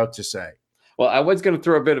you're about to say. Well, I was going to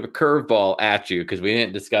throw a bit of a curveball at you because we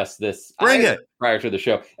didn't discuss this prior to the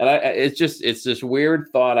show, and it's this weird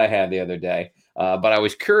thought I had the other day. But I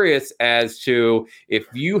was curious as to if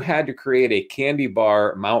you had to create a candy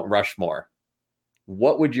bar Mount Rushmore,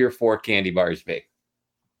 what would your 4 candy bars be?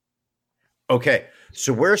 Okay.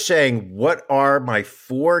 So we're saying, what are my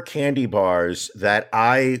 4 candy bars that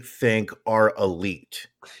I think are elite?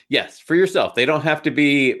 Yes, for yourself. They don't have to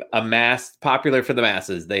be popular for the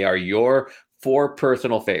masses. They are your 4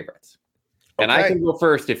 personal favorites. And I can go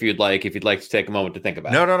first if you'd like to take a moment to think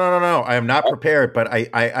about it. No. I am not prepared, but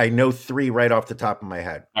I know 3 right off the top of my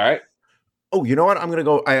head. All right. Oh, you know what? I'm going to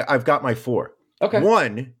go. I've got my 4. Okay.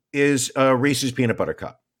 1 is Reese's Peanut Butter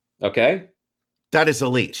Cup. Okay. That is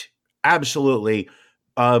elite. Absolutely.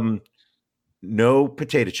 No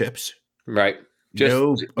potato chips. Right. Just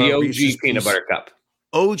the OG Reese's peanut butter cup.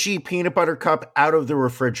 OG peanut butter cup out of the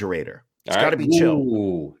refrigerator. It's got to be chilled.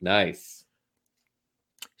 Ooh, nice.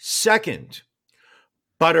 Second,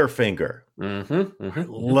 Butterfinger.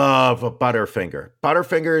 Love a Butterfinger.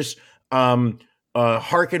 Butterfingers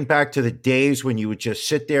harken back to the days when you would just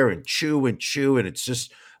sit there and chew, and it's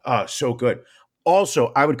just so good.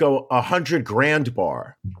 Also, I would go 100 Grand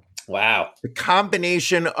Bar. Wow. The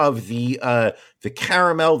combination of the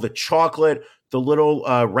caramel, the chocolate, the little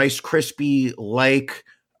Rice Krispie like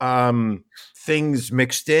things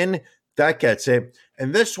mixed in, that gets it.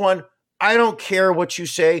 And this one, I don't care what you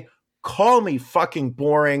say. Call me fucking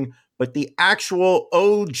boring, but the actual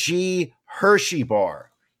OG Hershey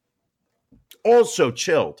bar, also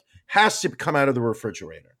chilled, has to come out of the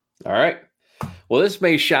refrigerator. All right. Well, this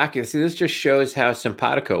may shock you. See, this just shows how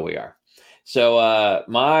simpatico we are. So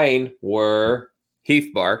mine were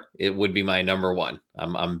Heath Bar. It would be my number 1.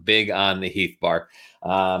 I'm big on the Heath Bar.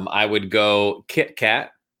 I would go Kit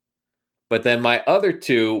Kat, but then my other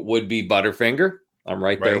 2 would be Butterfinger. I'm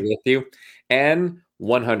right there with you, and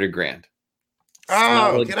 100 Grand.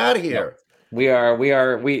 Oh, get out of here! We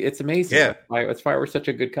are. It's amazing. Yeah, that's why we're such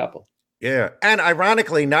a good couple. Yeah, and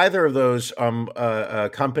ironically, neither of those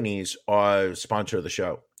companies are sponsor of the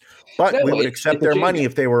show. But No, we would it's accept a their change. money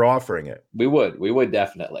if they were offering it. We would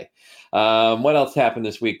definitely. What else happened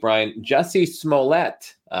this week, Brian? Jussie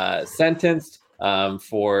Smollett sentenced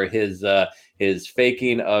for his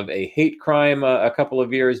faking of a hate crime a couple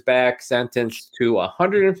of years back, sentenced to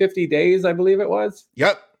 150 days, I believe it was.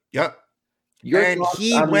 Yep. Your And thoughts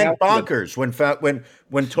he on the went outcome? bonkers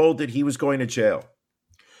when told that he was going to jail.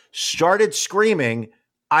 Started screaming,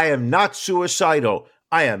 "I am not suicidal.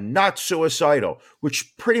 I am not suicidal,"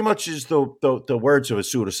 which pretty much is the words of a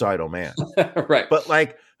suicidal man. Right. But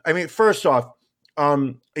first off,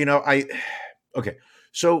 okay.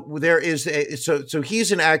 So there is so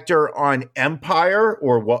he's an actor on Empire,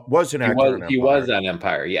 or what was an actor on Empire. He was on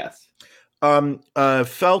Empire, yes. Went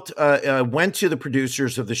to the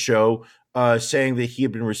producers of the show saying that he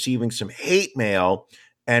had been receiving some hate mail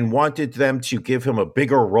and wanted them to give him a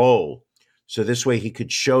bigger role. So this way he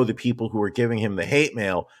could show the people who were giving him the hate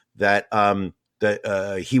mail that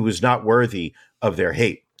he was not worthy of their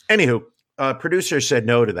hate. Anywho, producer said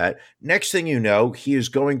no to that. Next thing you know, he is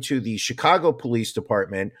going to the Chicago Police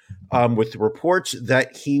Department with reports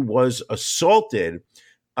that he was assaulted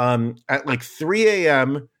at like 3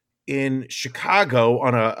 a.m. in Chicago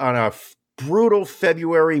on a brutal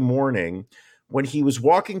February morning when he was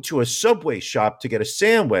walking to a Subway shop to get a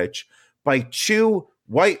sandwich by two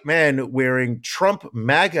white men wearing Trump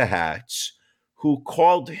MAGA hats who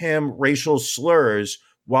called him racial slurs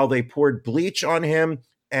while they poured bleach on him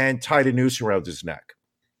and tied a noose around his neck.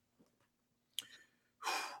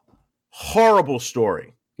 Horrible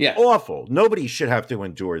story. Yeah. Awful. Nobody should have to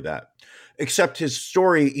endure that. Except his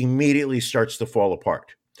story immediately starts to fall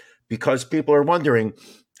apart because people are wondering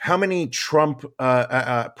how many pro-Trump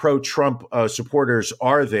supporters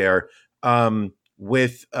are there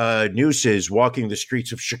with nooses walking the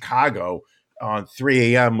streets of Chicago on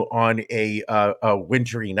 3 a.m. on a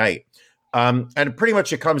wintry night. And pretty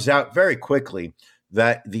much it comes out very quickly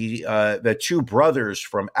that the two brothers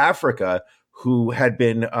from Africa who had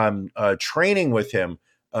been training with him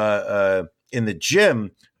in the gym,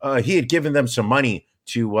 he had given them some money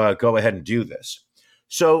to go ahead and do this.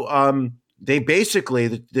 So they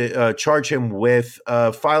basically charge him with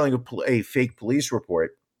filing a fake police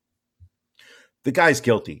report. The guy's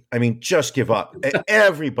guilty. I mean, just give up.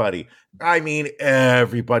 Everybody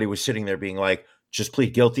was sitting there being like, just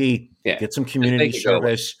plead guilty, get some community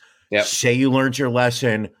service, say you learned your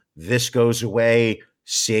lesson, this goes away,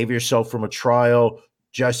 save yourself from a trial.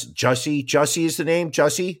 Jussie is the name?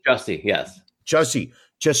 Jussie, yes. Jussie,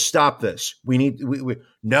 just stop this.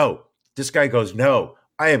 No. This guy goes, no,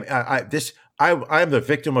 I am the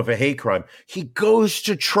victim of a hate crime. He goes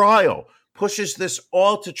to trial, pushes this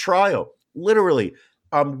all to trial. Literally,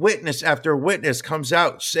 witness after witness comes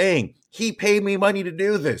out saying he paid me money to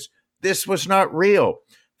do this. This was not real.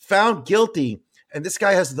 Found guilty. And this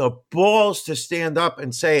guy has the balls to stand up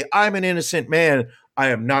and say, I'm an innocent man. I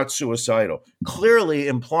am not suicidal. Clearly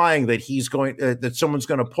implying that he's going, that someone's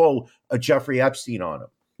going to pull a Jeffrey Epstein on him.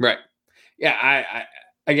 Right. Yeah.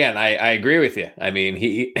 I agree with you. I mean,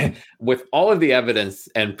 he with all of the evidence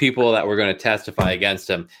and people that were going to testify against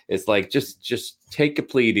him, it's like, just take a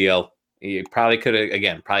plea deal. He probably could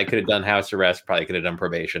have done house arrest, probably could have done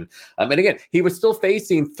probation. And again, he was still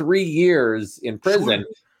facing 3 years in prison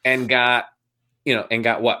and got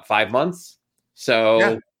what, 5 months?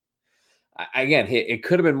 So again, it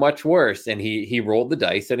could have been much worse. And he rolled the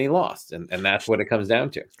dice and he lost. And that's what it comes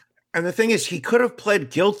down to. And the thing is, he could have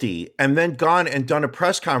pled guilty and then gone and done a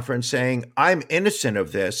press conference saying, I'm innocent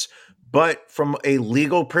of this. But from a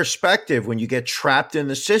legal perspective, when you get trapped in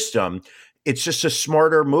the system, it's just a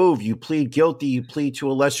smarter move. You plead guilty, you plead to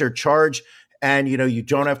a lesser charge, and you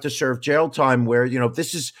don't have to serve jail time. Where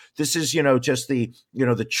this is just the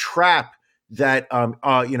the trap that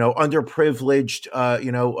underprivileged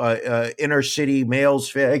inner city males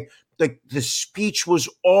face. Like the speech was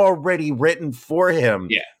already written for him.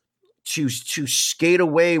 Yeah. To skate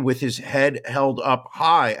away with his head held up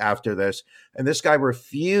high after this, and this guy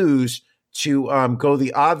refused to go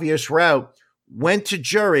the obvious route. Went to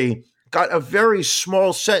jury. Got a very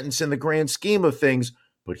small sentence in the grand scheme of things,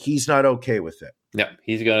 but he's not okay with it. No,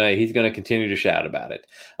 he's gonna continue to shout about it.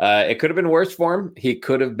 It could have been worse for him. He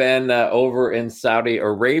could have been over in Saudi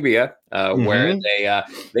Arabia, where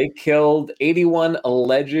they killed 81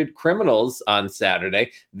 alleged criminals on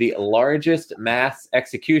Saturday, the largest mass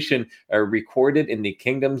execution recorded in the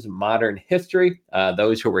kingdom's modern history.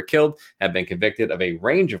 Those who were killed have been convicted of a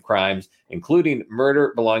range of crimes, including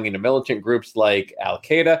murder belonging to militant groups like Al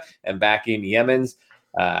Qaeda and backing Yemen's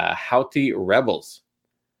Houthi rebels.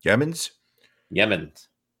 Yemen. Yemen's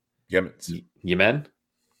Yemen?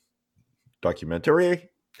 documentary.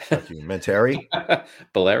 Documentary.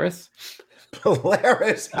 Belarus.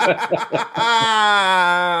 Polaris.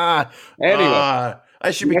 Anyway. I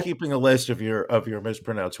should be keeping a list of your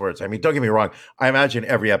mispronounced words. I mean, don't get me wrong. I imagine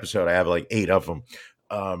every episode I have like 8 of them.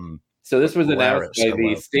 So this was announced Polaris,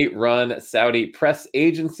 by the state-run Saudi press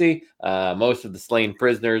agency. Most of the slain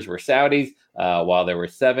prisoners were Saudis, while there were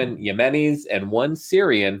 7 Yemenis and 1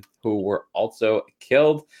 Syrian who were also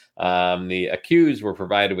killed. The accused were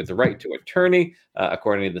provided with the right to attorney,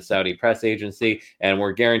 according to the Saudi press agency, and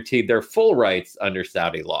were guaranteed their full rights under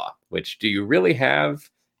Saudi law. Which, do you really have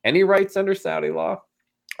any rights under Saudi law?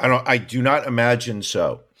 I do not imagine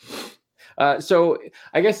so. So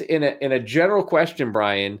I guess in a general question,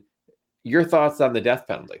 Brian, your thoughts on the death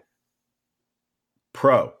penalty?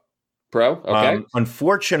 Pro. Okay.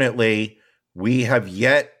 Unfortunately, we have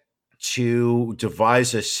yet to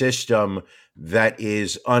devise a system that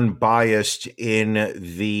is unbiased in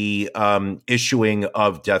the issuing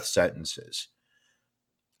of death sentences.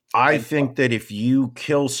 I think that if you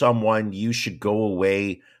kill someone, you should go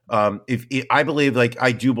away. I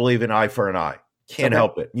do believe in eye for an eye. Can't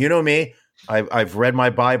help it. You know me. I've read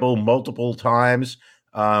my Bible multiple times.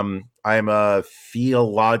 I'm a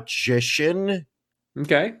theologian.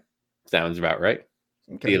 Okay. Sounds about right.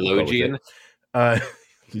 Okay, Theologian.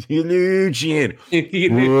 Theologian.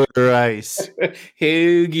 Rice.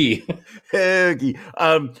 Hoagie.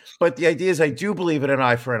 But the idea is I do believe in an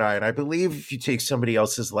eye for an eye. And I believe if you take somebody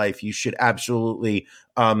else's life, you should absolutely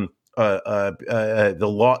the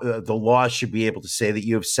law should be able to say that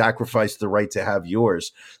you have sacrificed the right to have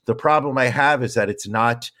yours. The problem I have is that it's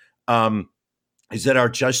not is that our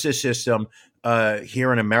justice system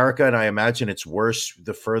here in America, and I imagine it's worse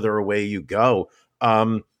the further away you go,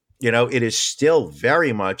 it is still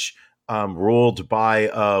very much ruled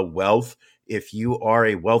by wealth. If you are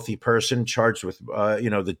a wealthy person charged with,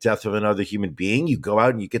 the death of another human being, you go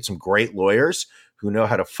out and you get some great lawyers who know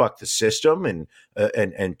how to fuck the system and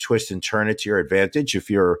twist and turn it to your advantage.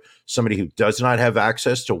 If you're somebody who does not have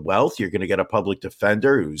access to wealth, you're going to get a public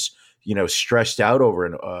defender who's, stressed out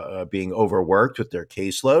over being overworked with their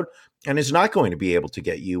caseload and is not going to be able to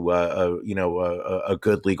get you, a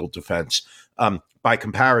good legal defense by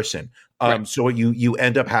comparison. Right. So what you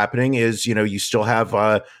end up happening is, you still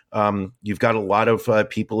have, you've got a lot of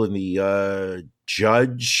people in the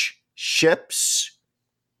judgeships.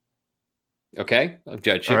 Okay.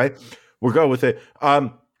 Judgeship. All right. We'll go with it.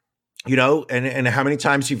 And how many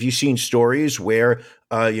times have you seen stories where,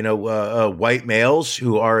 white males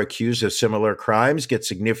who are accused of similar crimes get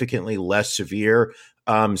significantly less severe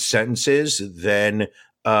sentences than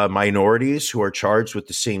minorities who are charged with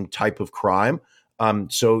the same type of crime?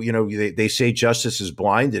 So they say justice is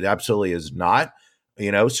blind. It absolutely is not.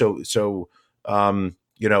 Opening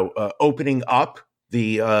up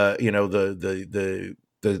the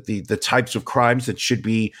types of crimes that should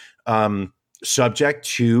be subject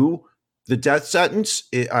to the death sentence.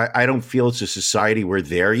 I don't feel as a society we're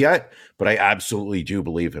there yet, but I absolutely do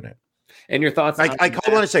believe in it. And your thoughts? I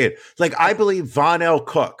want to say it. Like, I believe Von L.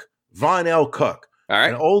 Cook, all right,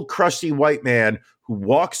 an old crusty white man who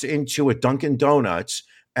walks into a Dunkin' Donuts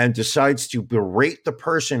and decides to berate the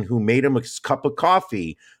person who made him a cup of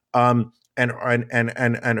coffee, and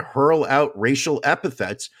hurl out racial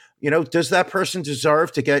epithets. Does that person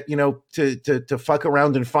deserve to get, to fuck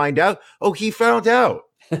around and find out? Oh, he found out.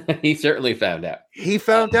 He certainly found out. He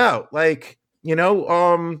found out. Yeah,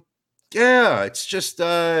 it's just,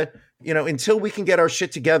 until we can get our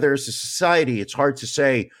shit together as a society, it's hard to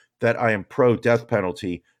say that I am pro death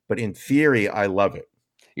penalty, but in theory, I love it.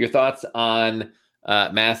 Your thoughts on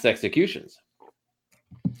mass executions?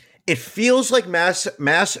 It feels like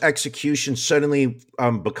mass executions suddenly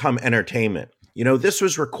become entertainment. This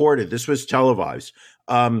was recorded. This was televised.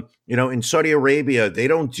 In Saudi Arabia, they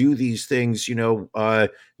don't do these things, in a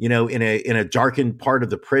darkened part of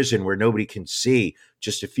the prison where nobody can see,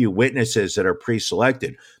 just a few witnesses that are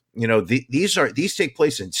pre-selected. These take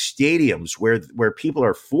place in stadiums where people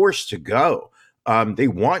are forced to go. They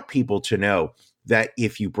want people to know that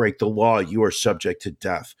if you break the law, you are subject to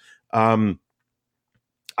death. I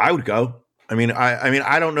would go.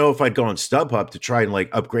 I don't know if I'd go on StubHub to try and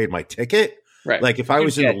upgrade my ticket. Right. Like if I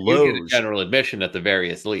was in the Lowe's, you get a general admission at the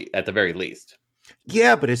very least.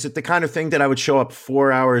 Yeah, but is it the kind of thing that I would show up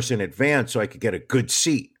 4 hours in advance so I could get a good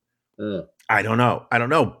seat? I don't know.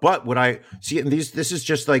 But would I see? And this is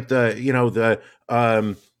just like the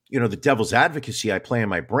devil's advocacy I play in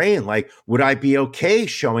my brain. Like, would I be okay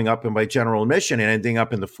showing up in my general admission and ending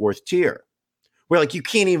up in the 4th tier? Where you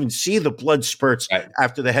can't even see the blood spurts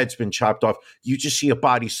after the head's been chopped off. You just see a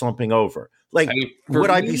body slumping over.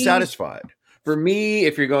 Would I be satisfied? For me,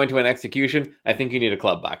 if you're going to an execution, I think you need a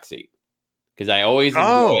club box seat because I always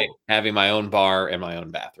enjoy having my own bar and my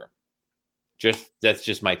own bathroom. That's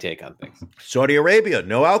just my take on things. Saudi Arabia,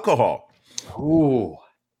 no alcohol. Ooh,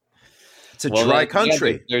 it's a dry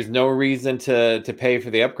country. Yeah, there's no reason to pay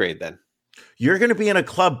for the upgrade then. You're going to be in a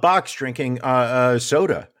club box drinking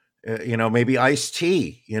soda, maybe iced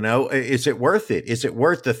tea. Is it worth it? Is it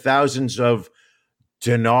worth the thousands of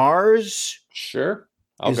dinars? Sure.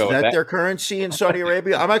 Is that their currency in Saudi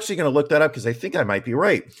Arabia? I'm actually going to look that up because I think I might be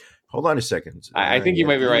right. Hold on a second. I think you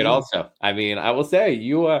might be right also. I mean, I will say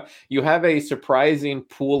you have a surprising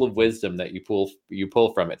pool of wisdom that you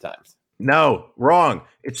pull from at times. No, wrong.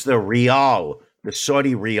 It's the rial, the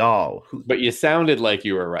Saudi rial. But you sounded like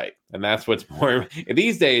you were right. And that's what's more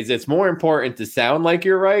these days. It's more important to sound like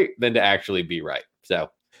you're right than to actually be right.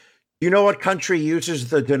 So, you know what country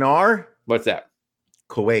uses the dinar? What's that?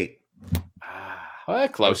 Kuwait.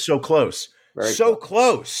 Close. So close. Very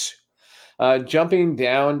close. Jumping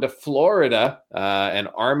down to Florida, an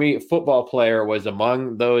Army football player was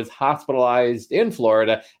among those hospitalized in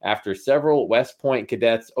Florida after several West Point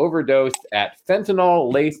cadets overdosed at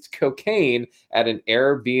fentanyl-laced cocaine at an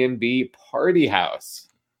Airbnb party house.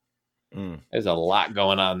 There's a lot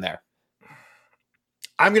going on there.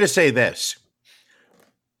 I'm going to say this.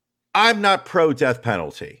 I'm not pro death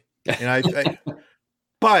penalty. And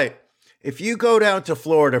but if you go down to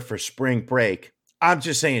Florida for spring break, I'm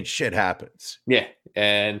just saying shit happens. Yeah.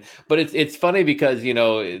 But it's funny because,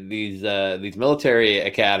 these military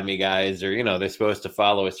academy guys are, they're supposed to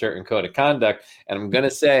follow a certain code of conduct. And I'm going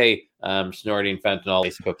to say snorting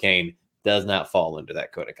fentanyl-laced cocaine does not fall into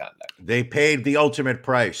that code of conduct. They paid the ultimate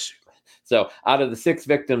price. So out of the 6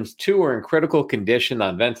 victims, 2 were in critical condition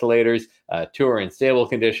on ventilators, 2 are in stable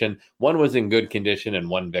condition, 1 was in good condition, and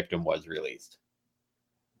 1 victim was released.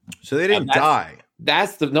 So they didn't die.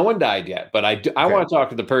 No one died yet, but I want to talk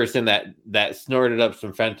to the person that snorted up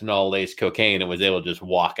some fentanyl-laced cocaine and was able to just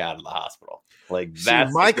walk out of the hospital.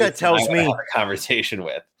 That's my gut tells me a conversation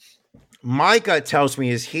with. My gut tells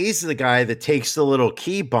me is he's the guy that takes the little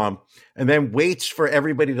key bump and then waits for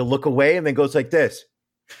everybody to look away and then goes like this.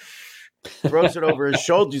 Throws it over his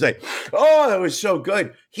shoulder. He's like, oh, that was so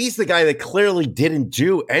good. He's the guy that clearly didn't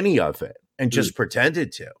do any of it and just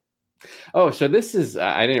pretended to. Oh, so this is,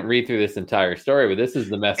 I didn't read through this entire story, but this is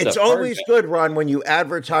the messed up. It's always good, Ron, when you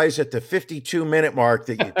advertise at the 52-minute mark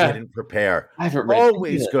that you didn't prepare. I haven't read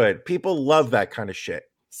always good. People love that kind of shit.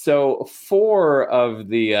 So 4 of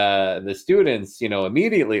the students,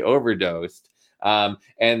 immediately overdosed,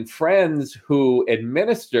 and friends who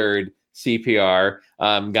administered CPR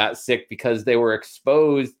got sick because they were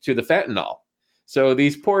exposed to the fentanyl. So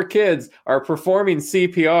these poor kids are performing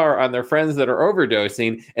CPR on their friends that are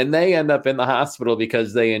overdosing, and they end up in the hospital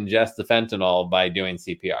because they ingest the fentanyl by doing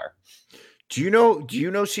CPR. Do you know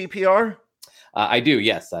CPR? I do.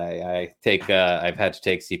 Yes, I take. I've had to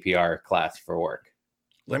take CPR class for work.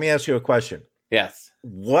 Let me ask you a question. Yes.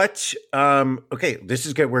 What? Okay, this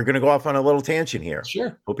is good. We're going to go off on a little tangent here.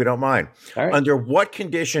 Sure. Hope you don't mind. All right. Under what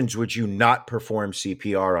conditions would you not perform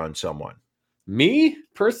CPR on someone? Me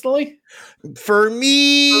personally? For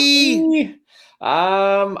me?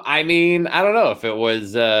 I mean, I don't know if it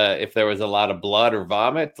was if there was a lot of blood or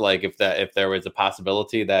vomit, like if there was a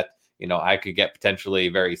possibility that I could get potentially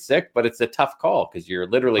very sick, but it's a tough call because you're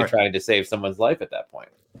literally trying to save someone's life at that point.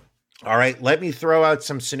 All right, let me throw out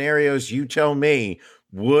some scenarios. You tell me,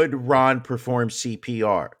 would Ron perform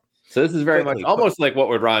CPR? So this is very much almost like what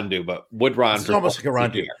would Ron do, but would Ron perform almost like a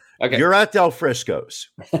Ron do. Okay. You're at Del Frisco's,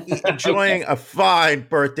 enjoying a fine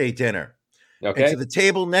birthday dinner. Okay. And to the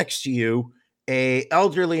table next to you, a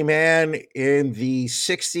elderly man in the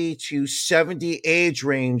 60 to 70 age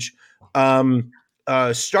range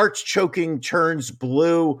starts choking, turns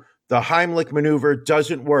blue. The Heimlich maneuver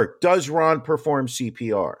doesn't work. Does Ron perform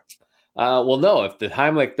CPR? Well, no. If the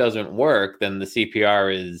Heimlich doesn't work, then the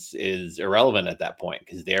CPR is irrelevant at that point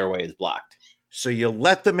because the airway is blocked. So you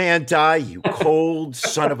let the man die, you cold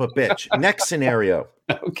son of a bitch. Next scenario.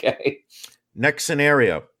 Okay. Next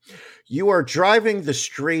scenario. You are driving the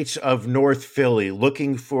streets of North Philly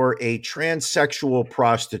looking for a transsexual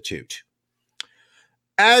prostitute.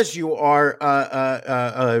 As you are,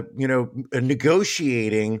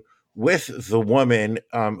 negotiating with the woman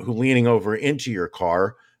who leaning over into your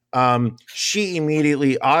car, she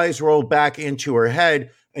immediately eyes roll back into her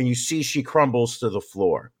head, and you see she crumbles to the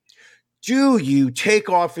floor. Do you take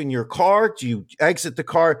off in your car? Do you exit the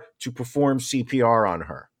car to perform CPR on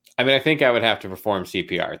her? I mean, I think I would have to perform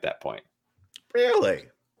CPR at that point. Really?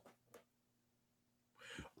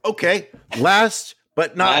 Okay. Last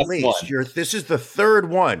but not least, one. this is the third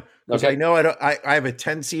one. because I know I have a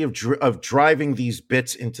tendency of driving these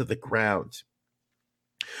bits into the ground.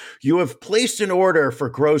 You have placed an order for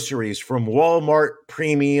groceries from Walmart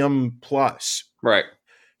Premium Plus. Right.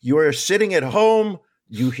 You are sitting at home.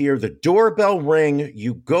 You hear the doorbell ring.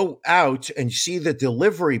 You go out and you see the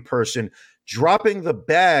delivery person dropping the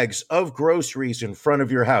bags of groceries in front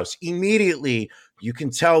of your house. Immediately, you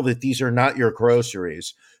can tell that these are not your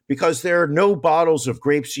groceries because there are no bottles of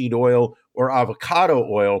grapeseed oil or avocado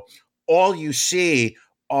oil. All you see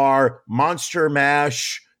are Monster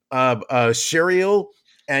Mash cereal,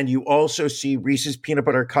 and you also see Reese's Peanut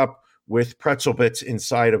Butter Cup with pretzel bits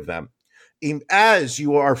inside of them. As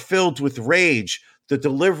you are filled with rage, the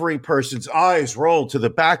delivery person's eyes roll to the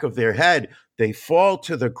back of their head. They fall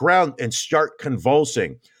to the ground and start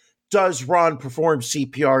convulsing. Does Ron perform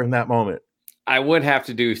CPR in that moment? I would have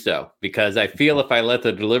to do so because I feel if I let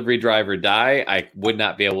the delivery driver die, I would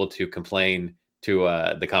not be able to complain to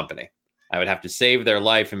the company. I would have to save their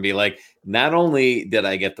life and be like, not only did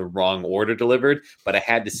I get the wrong order delivered, but I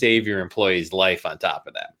had to save your employee's life on top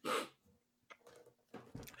of that.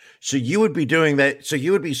 So you would be doing that. So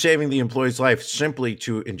you would be saving the employee's life simply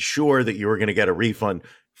to ensure that you were going to get a refund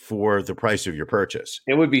for the price of your purchase.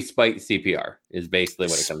 It would be spite CPR is basically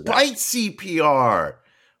what it comes down to. Spite CPR.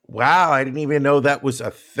 Wow. I didn't even know that was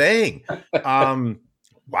a thing.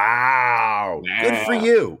 Wow. Good for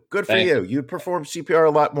you. Good for you. You'd perform CPR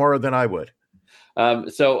a lot more than I would.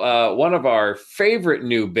 So one of our favorite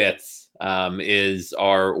new bits is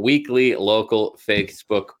our weekly local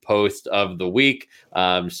Facebook post of the week.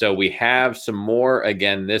 So we have some more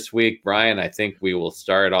again this week. Brian, I think we will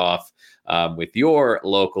start off with your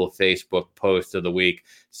local Facebook post of the week.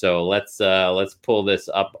 So let's pull this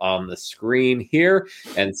up on the screen here.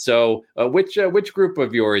 And so which group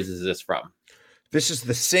of yours is this from? This is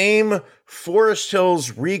the same Forest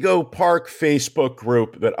Hills Rego Park Facebook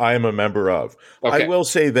group that I am a member of. Okay. I will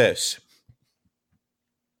say this.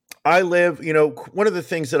 I live, one of the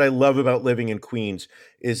things that I love about living in Queens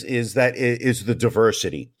is that it is the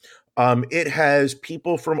diversity. It has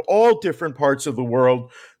people from all different parts of the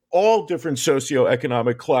world, all different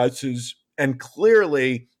socioeconomic classes, and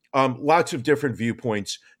clearly lots of different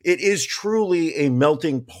viewpoints. It is truly a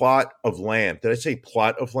melting pot of land. Did I say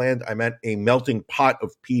plot of land? I meant a melting pot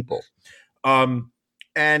of people.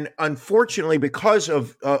 And unfortunately, because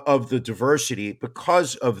of the diversity,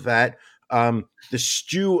 because of that, the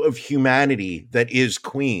stew of humanity that is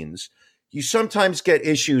Queens, you sometimes get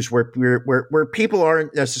issues where people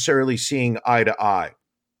aren't necessarily seeing eye to eye.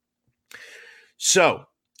 So,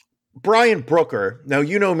 Brian Brooker, now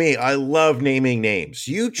you know me, I love naming names.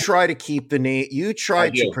 You try to keep the name, you try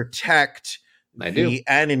to protect the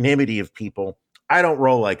anonymity of people. I don't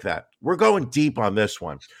roll like that. We're going deep on this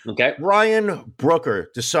one. Okay. Brian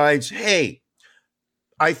Brooker decides, hey,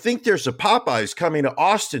 I think there's a Popeyes coming to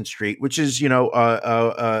Austin Street, which is,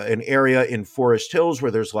 an area in Forest Hills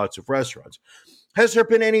where there's lots of restaurants. Has there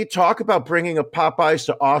been any talk about bringing a Popeyes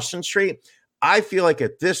to Austin Street? I feel like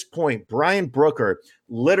at this point, Brian Brooker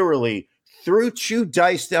literally threw 2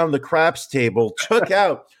 dice down the craps table, took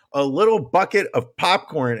out a little bucket of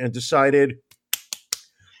popcorn and decided,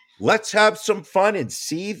 let's have some fun and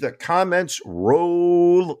see the comments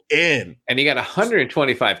roll in. And you got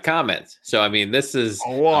 125 comments. So, I mean, this is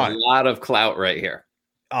a lot of clout right here.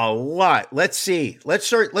 A lot. Let's see. Let's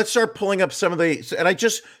start pulling up some of the, and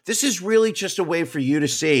this is really just a way for you to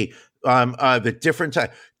see the different time.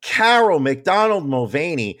 Carol McDonald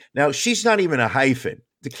Mulvaney. Now, she's not even a hyphen.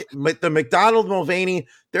 The McDonald Mulvaney,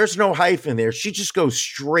 there's no hyphen there. She just goes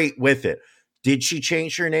straight with it. Did she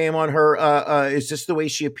change her name on her? Is this the way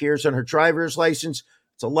she appears on her driver's license?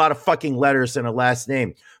 It's a lot of fucking letters and a last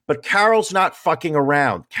name. But Carol's not fucking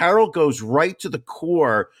around. Carol goes right to the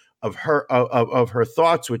core of her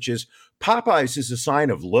thoughts, which is Popeyes is a sign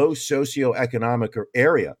of low socioeconomic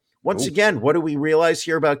area. Once again, what do we realize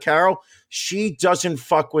here about Carol? She doesn't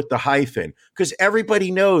fuck with the hyphen because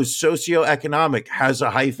everybody knows socioeconomic has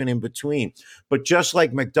a hyphen in between. But just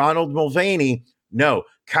like McDonald Mulvaney, no,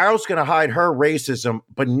 Carol's going to hide her racism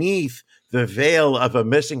beneath the veil of a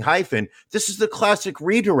missing hyphen. This is the classic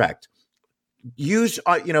redirect. Use,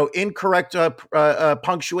 incorrect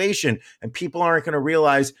punctuation, and people aren't going to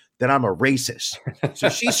realize that I'm a racist. So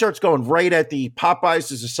she starts going right at the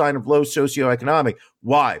Popeyes is a sign of low socioeconomic.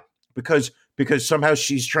 Why? Because somehow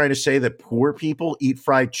she's trying to say that poor people eat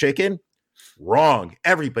fried chicken. Wrong.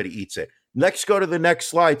 Everybody eats it. Let's go to the next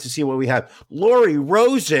slide to see what we have. Lori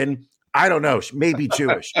Rosen, I don't know, maybe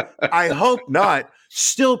Jewish. I hope not.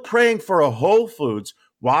 Still praying for a Whole Foods.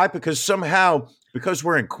 Why? Because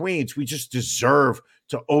we're in Queens, we just deserve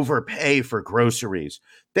to overpay for groceries.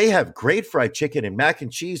 They have great fried chicken and mac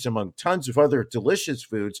and cheese among tons of other delicious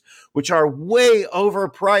foods, which are way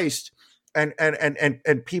overpriced and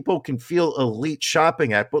people can feel elite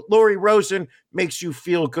shopping at. But Lori Rosen makes you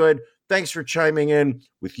feel good. Thanks for chiming in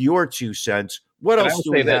with your 2 cents. What else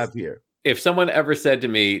do we have here? If someone ever said to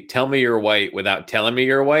me, tell me you're white without telling me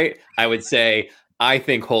you're white, I would say, I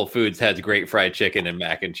think Whole Foods has great fried chicken and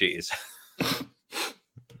mac and cheese.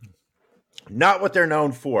 Not what they're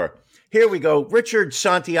known for. Here we go. Richard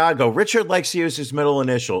Santiago. Richard likes to use his middle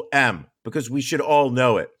initial, M, because we should all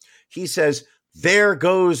know it. He says, there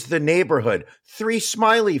goes the neighborhood. 3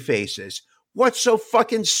 smiley faces. What's so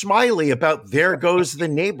fucking smiley about There Goes the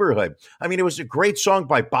Neighborhood? I mean, it was a great song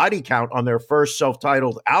by Body Count on their first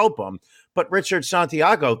self-titled album. But Richard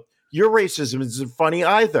Santiago, your racism isn't funny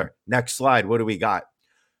either. Next slide. What do we got?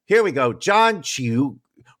 Here we go. John Chiu.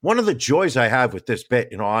 One of the joys I have with this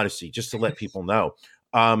bit, in all honesty, just to let people know,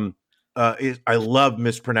 is I love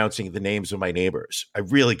mispronouncing the names of my neighbors. I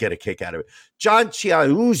really get a kick out of it. John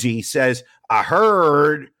Chiauzi says, I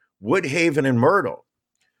heard Woodhaven and Myrtle.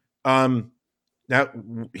 Now,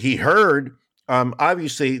 he heard,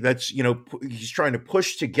 obviously, that's, he's trying to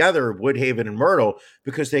push together Woodhaven and Myrtle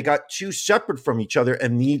because they got too separate from each other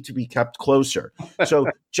and need to be kept closer. So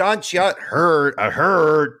John Chiat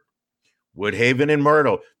heard Woodhaven and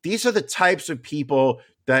Myrtle. These are the types of people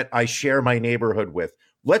that I share my neighborhood with.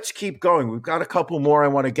 Let's keep going. We've got a couple more I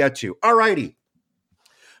want to get to. All righty.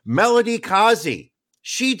 Melody Kazi.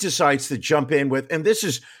 She decides to jump in with, and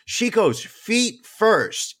she goes feet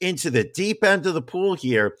first into the deep end of the pool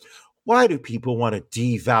here. Why do people want to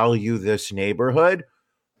devalue this neighborhood?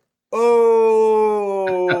 Oh.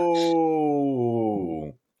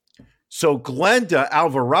 So Glenda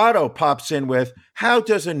Alvarado pops in with, how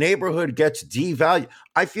does a neighborhood get devalued?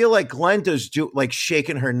 I feel like Glenda's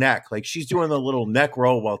shaking her neck, like she's doing the little neck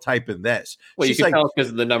roll while typing this. Well, she's you can tell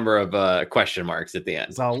because of the number of question marks at the end.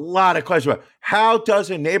 There's a lot of questions about how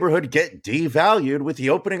does a neighborhood get devalued with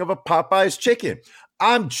the opening of a Popeye's chicken?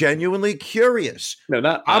 I'm genuinely curious. No,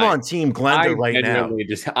 not I'm on Team Glenda right now.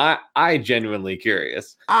 I genuinely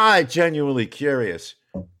curious. I genuinely curious.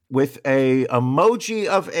 With a emoji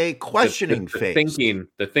of a questioning face.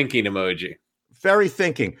 The thinking emoji. Very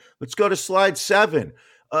thinking. Let's go to slide 7.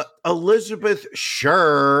 Elizabeth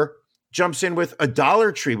Scher jumps in with a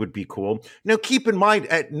Dollar Tree would be cool. Now, keep in mind,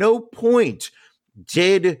 at no point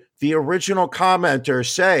did the original commenter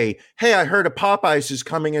say, hey, I heard a Popeyes is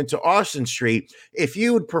coming into Austin Street. If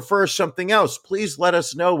you would prefer something else, please let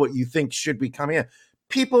us know what you think should be coming in.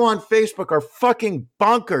 People on Facebook are fucking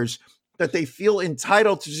bonkers that they feel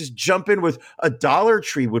entitled to just jump in with a Dollar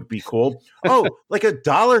Tree would be cool. Oh, like a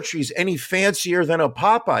Dollar Tree's any fancier than a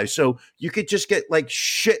Popeye. So you could just get like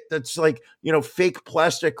shit that's like, fake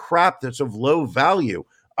plastic crap that's of low value.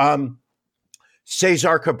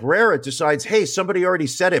 Cesar Cabrera decides, hey, somebody already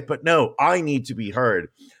said it, but no, I need to be heard.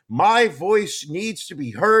 My voice needs to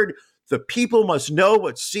be heard. The people must know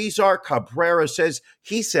what Cesar Cabrera says.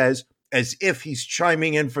 He says, as if he's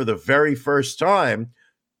chiming in for the very first time,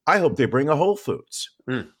 I hope they bring a Whole Foods.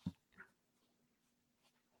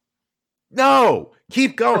 No,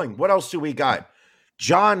 keep going. What else do we got?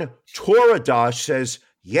 John Toradash says,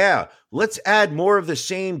 yeah, let's add more of the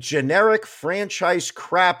same generic franchise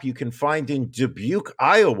crap you can find in Dubuque,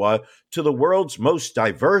 Iowa, to the world's most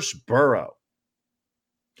diverse borough.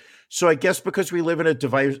 So I guess because we live in a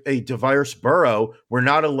diverse borough, we're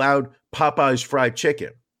not allowed Popeye's fried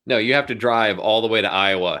chicken. No, you have to drive all the way to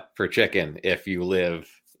Iowa for chicken if you live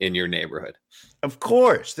in your neighborhood. Of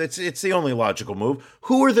course, it's the only logical move.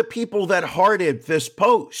 Who are the people that hearted this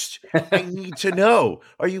post? I need to know.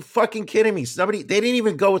 Are you fucking kidding me? They didn't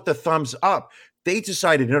even go with the thumbs up. They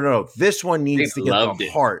decided, no, this one needs to get the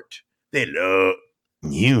heart.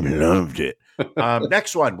 You loved it.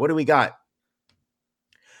 Next one. What do we got?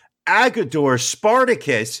 Agador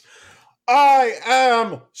Spartacus. I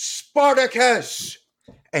am Spartacus.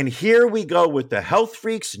 And here we go with the health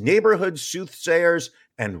freaks, neighborhood soothsayers,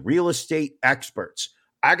 and real estate experts.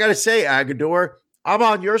 I got to say, Agador, I'm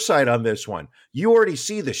on your side on this one. You already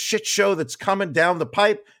see the shit show that's coming down the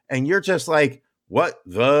pipe, and you're just like, what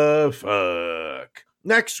the fuck?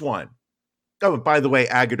 Next one. Oh, and by the way,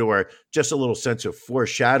 Agador, just a little sense of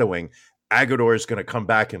foreshadowing. Agador is going to come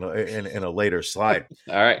back in a later slide.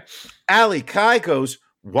 All right. Ali Kai goes,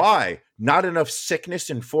 why? Not enough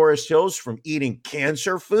sickness in Forest Hills from eating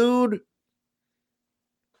cancer food?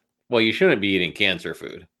 Well, you shouldn't be eating cancer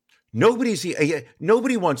food.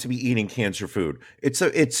 Nobody wants to be eating cancer food.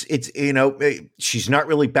 It's she's not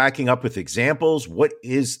really backing up with examples. What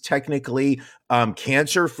is technically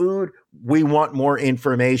cancer food? We want more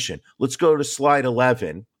information. Let's go to slide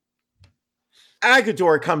 11.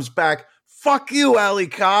 Agador comes back. Fuck you, Ali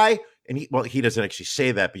Kai. And he doesn't actually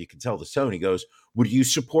say that, but you can tell the tone. He goes, would you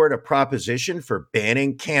support a proposition for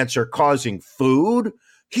banning cancer-causing food?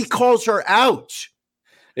 He calls her out.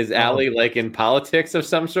 Is Allie like in politics of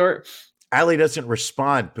some sort? Allie doesn't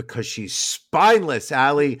respond because she's spineless,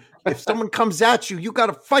 Allie. If someone comes at you, you got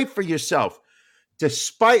to fight for yourself.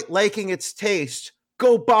 Despite liking its taste,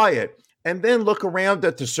 go buy it. And then look around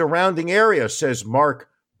at the surrounding area, says Mark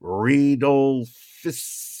Redlifson.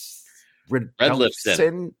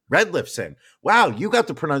 Wow, you got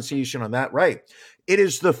the pronunciation on that right. It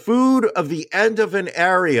is the food of the end of an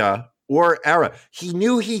area or era. He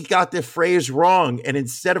knew he got the phrase wrong, and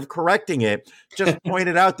instead of correcting it, just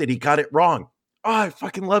pointed out that he got it wrong. Oh, I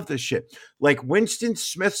fucking love this shit. Like Winston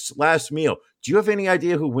Smith's last meal. Do you have any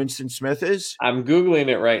idea who Winston Smith is? I'm Googling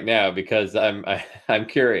it right now because I'm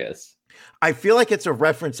curious. I feel like it's a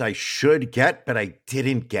reference I should get, but I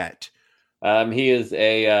didn't get. He is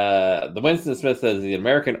the Winston Smith is the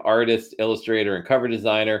American artist, illustrator, and cover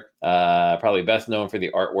designer. Probably best known for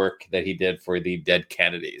the artwork that he did for the Dead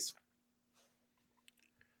Kennedys.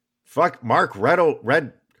 Fuck Mark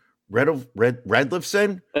Redlifson.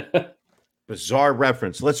 Bizarre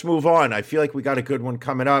reference. Let's move on. I feel like we got a good one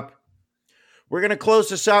coming up. We're going to close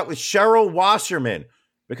this out with Cheryl Wasserman,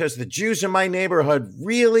 because the Jews in my neighborhood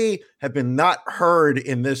really have been not heard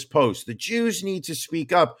in this post. The Jews need to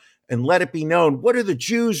speak up and let it be known. What do the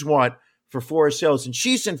Jews want for forest sales? And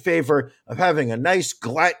she's in favor of having a nice,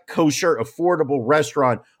 glatt, kosher, affordable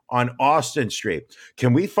restaurant on Austin Street.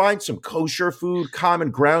 Can we find some kosher food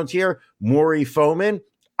common ground here? Maury Foman.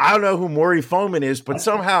 I don't know who Maury Foman is, but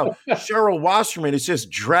somehow Cheryl Wasserman is just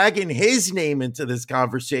dragging his name into this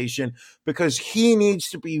conversation because he needs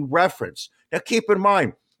to be referenced. Now, keep in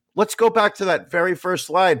mind, let's go back to that very first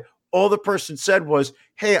slide. All the person said was,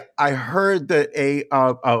 hey, I heard that a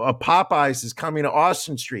Popeyes is coming to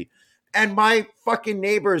Austin Street. And my fucking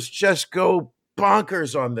neighbors just go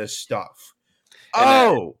bonkers on this stuff.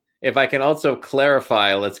 If I can also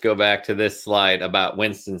clarify, let's go back to this slide about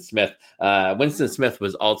Winston Smith. Winston Smith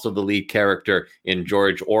was also the lead character in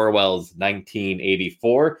George Orwell's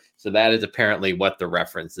 1984. So that is apparently what the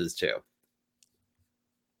reference is to.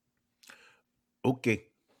 Okay.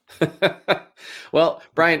 Well,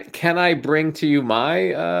 Brian, can I bring to you my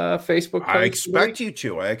Facebook post? I expect you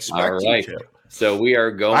to. You to. So we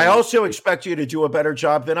are going. I also expect you to do a better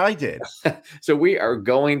job than I did. So we are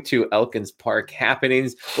going to Elkins Park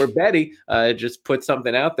happenings, where Betty just put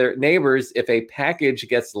something out there. Neighbors, if a package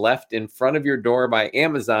gets left in front of your door by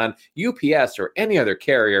Amazon, UPS, or any other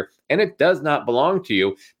carrier, and it does not belong to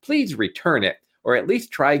you, please return it, or at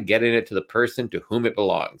least try getting it to the person to whom it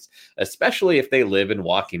belongs, especially if they live in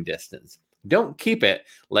walking distance. Don't keep it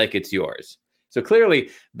like it's yours. So clearly,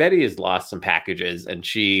 Betty has lost some packages, and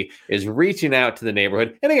she is reaching out to the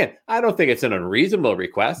neighborhood. And again, I don't think it's an unreasonable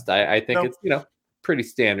request. I think it's, pretty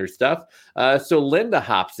standard stuff. So Linda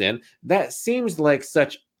hops in. That seems like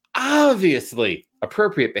such obviously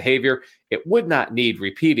appropriate behavior. It would not need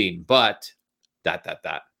repeating, but ...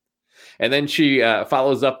 And then she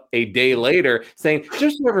follows up a day later saying,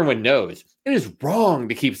 just so everyone knows, it is wrong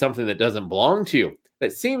to keep something that doesn't belong to you.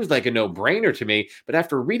 That seems like a no-brainer to me, but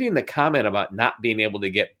after reading the comment about not being able to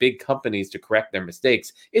get big companies to correct their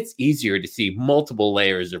mistakes, it's easier to see multiple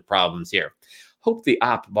layers of problems here. Hope the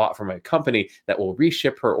op bought from a company that will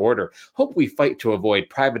reship her order. Hope we fight to avoid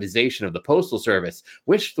privatization of the Postal Service.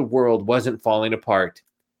 Wish the world wasn't falling apart.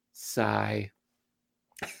 Sigh.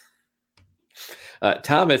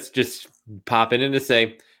 Thomas just popping in to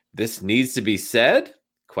say, this needs to be said? ?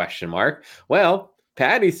 Well,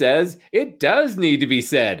 Patty says, it does need to be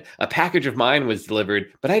said. A package of mine was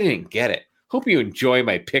delivered, but I didn't get it. Hope you enjoy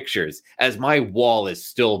my pictures, as my wall is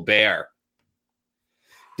still bare.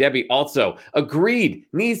 Debbie also agreed,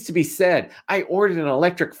 needs to be said. I ordered an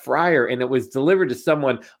electric fryer and it was delivered to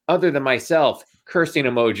someone other than myself. Cursing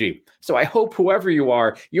emoji. So I hope whoever you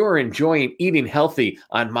are enjoying eating healthy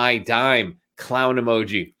on my dime. Clown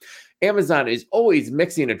emoji. Amazon is always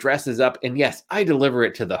mixing addresses up, and yes, I deliver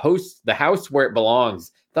it to the house where it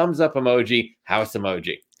belongs. Thumbs up emoji, house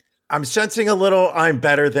emoji. I'm sensing a little I'm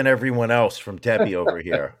better than everyone else from Debbie over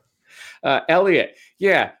here. Elliot,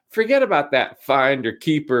 yeah, forget about that finder,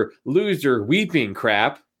 keeper, loser, weeping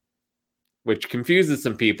crap, which confuses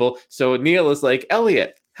some people. So Neil is like,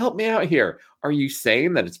 Elliot, help me out here. Are you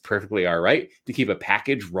saying that it's perfectly all right to keep a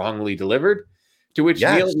package wrongly delivered? To which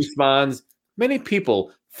Neil responds, many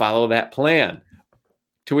people follow that plan.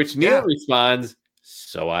 To which Neil Yeah. responds,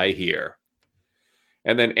 so I hear.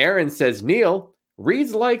 And then Aaron says, Neil,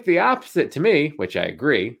 reads like the opposite to me, which I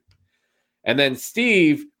agree. And then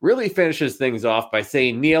Steve really finishes things off by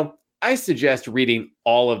saying, Neil, I suggest reading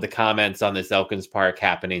all of the comments on this Elkins Park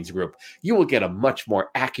Happenings group. You will get a much more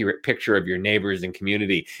accurate picture of your neighbors and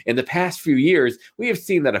community. In the past few years, we have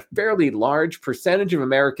seen that a fairly large percentage of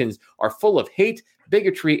Americans are full of hate,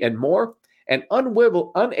 bigotry, and more, and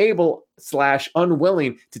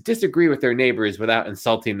unable/unwilling to disagree with their neighbors without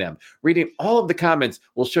insulting them. Reading all of the comments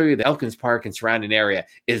will show you that Elkins Park and surrounding area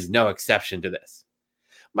is no exception to this.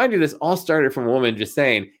 Mind you, this all started from a woman just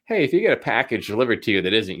saying, hey, if you get a package delivered to you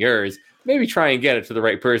that isn't yours, maybe try and get it to the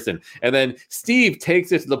right person. And then Steve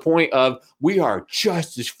takes it to the point of, we are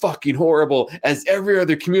just as fucking horrible as every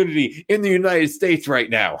other community in the United States right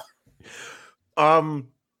now.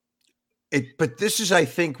 But this is, I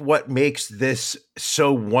think, what makes this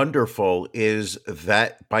so wonderful is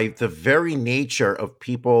that by the very nature of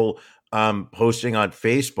people posting on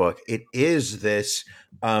Facebook, it is this,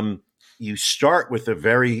 you start with a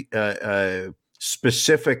very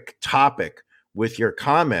specific topic with your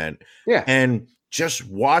comment. Yeah. And just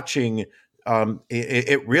watching,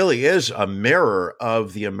 it really is a mirror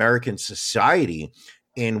of the American society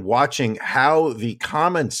in watching how the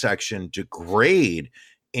comment section degrade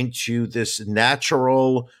into this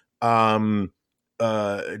natural argument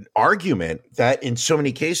that in so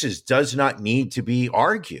many cases does not need to be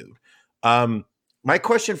argued. My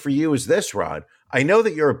question for you is this, Rod. I know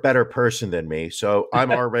that you're a better person than me, so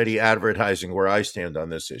I'm already advertising where I stand on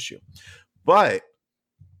this issue. But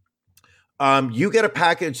you get a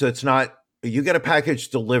package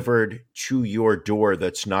delivered to your door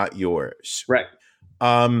that's not yours. Right.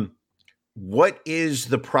 What is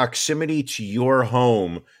the proximity to your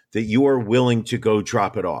home that you are willing to go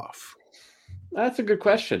drop it off? That's a good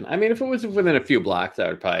question. I mean, if it was within a few blocks, I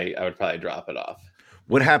would probably drop it off.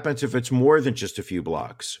 What happens if it's more than just a few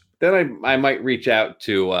blocks? Then I might reach out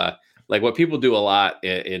to like what people do a lot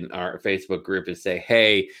in our Facebook group is say,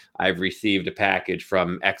 hey, I've received a package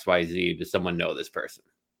from XYZ. Does someone know this person?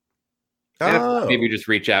 And maybe just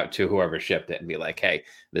reach out to whoever shipped it and be like, hey,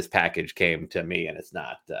 this package came to me and it's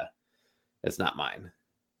not mine.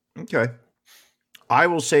 Okay. I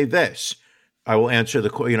will say this. I will answer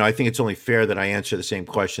I think it's only fair that I answer the same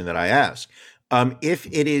question that I ask. If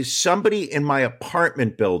it is somebody in my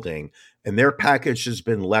apartment building and their package has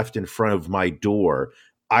been left in front of my door,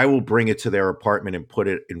 I will bring it to their apartment and put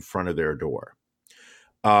it in front of their door.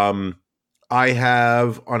 I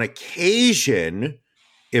have on occasion,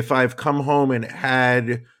 if I've come home and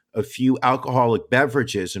had a few alcoholic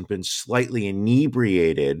beverages and been slightly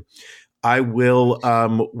inebriated, I will,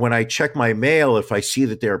 when I check my mail, if I see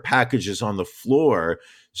that there are packages on the floor,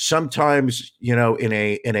 sometimes, in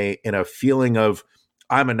a feeling of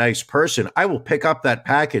I'm a nice person, I will pick up that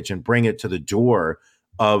package and bring it to the door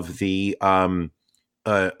of the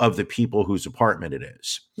people whose apartment it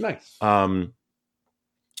is. Nice.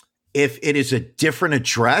 If it is a different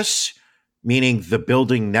address, meaning the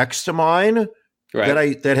building next to mine,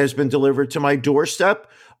 right, that has been delivered to my doorstep,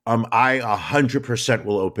 I 100%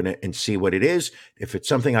 will open it and see what it is. If it's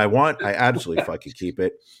something I want, I absolutely fucking keep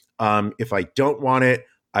it. If I don't want it,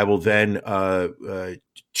 I will then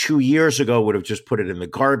 2 years ago would have just put it in the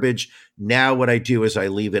garbage. Now what I do is I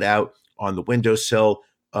leave it out on the windowsill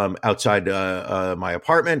outside my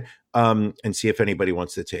apartment and see if anybody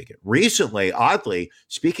wants to take it. Recently, oddly,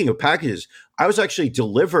 speaking of packages, I was actually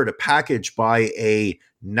delivered a package by a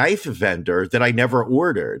knife vendor that I never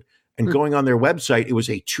ordered. And going on their website, it was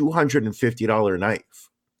a $250 knife.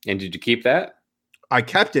 And did you keep that? I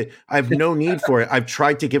kept it. I have no need for it. I've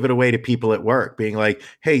tried to give it away to people at work, being like,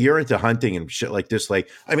 hey, you're into hunting and shit like this. Like,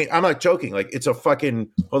 I mean, I'm not joking. Like, it's a fucking,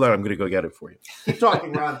 hold on, I'm going to go get it for you. Keep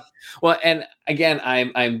talking, Ron. Well, and again,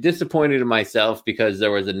 I'm disappointed in myself because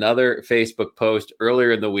there was another Facebook post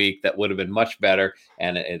earlier in the week that would have been much better,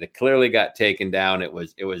 and it clearly got taken down. It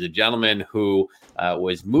was a gentleman who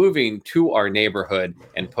was moving to our neighborhood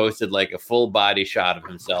and posted like a full body shot of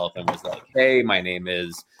himself and was like, hey, my name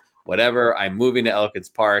is whatever, I'm moving to Elkins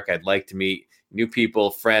Park. I'd like to meet new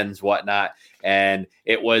people, friends, whatnot. And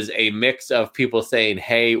it was a mix of people saying,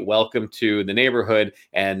 hey, welcome to the neighborhood.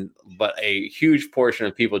 But a huge portion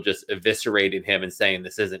of people just eviscerating him and saying,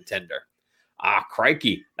 this isn't Tinder. Ah,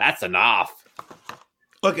 crikey, that's enough.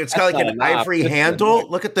 Look, it's got like an ivory handle.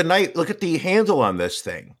 Look at the knife. Look at the handle on this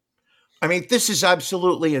thing. I mean, this is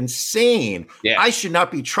absolutely insane. Yeah. I should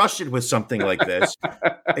not be trusted with something like this.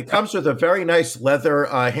 It comes with a very nice leather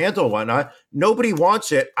handle and whatnot. Nobody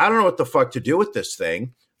wants it. I don't know what the fuck to do with this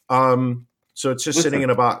thing. So So it's just sitting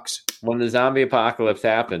in a box. When the zombie apocalypse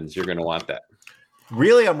happens, you're going to want that.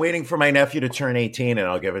 Really, I'm waiting for my nephew to turn 18 and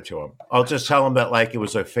I'll give it to him. I'll just tell him that like it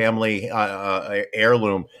was a family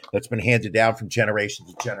heirloom that's been handed down from generation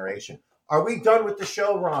to generation. Are we done with the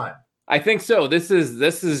show, Ron? I think so. This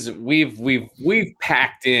is we've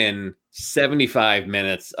packed in 75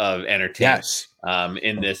 minutes of entertainment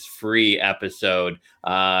in this free episode.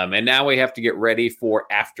 And now we have to get ready for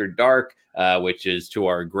After Dark, which is to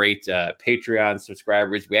our great Patreon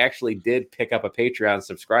subscribers. We actually did pick up a Patreon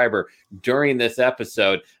subscriber during this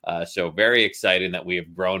episode. So very exciting that we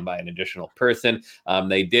have grown by an additional person.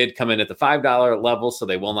 They did come in at the $5 level, so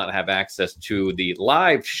they will not have access to the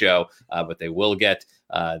live show, but they will get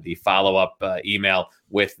the follow-up email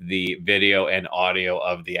with the video and audio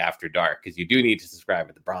of the After Dark, because you do need to subscribe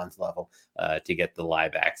at the bronze level to get the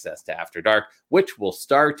live access to After Dark, which will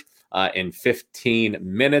start in 15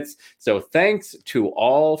 minutes. So thanks to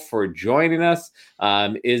all for joining us.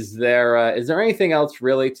 Is there anything else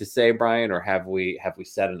really to say, Brian, or have we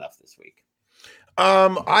said enough this week?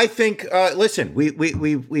 I think listen,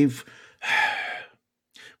 we've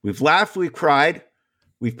laughed, we've cried,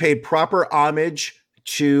 we've paid proper homage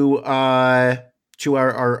to our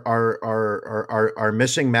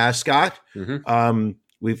missing mascot. Mm-hmm.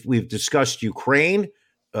 We've discussed Ukraine.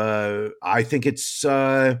 I think it's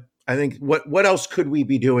I think what else could we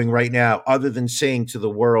be doing right now other than saying to the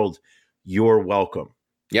world, you're welcome?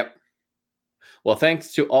 Yep. Well,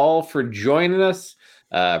 thanks to all for joining us.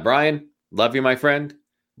 Brian, love you, my friend.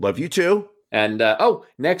 Love you too. And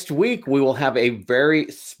next week we will have a very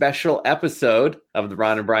special episode of the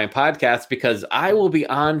Ron and Brian podcast, because I will be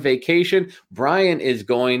on vacation. Brian is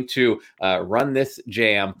going to run this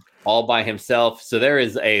jam all by himself. So there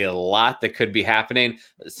is a lot that could be happening.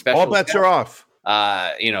 All bets are off.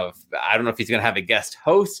 I don't know if he's going to have a guest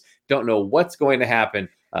host. Don't know what's going to happen,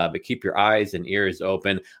 but keep your eyes and ears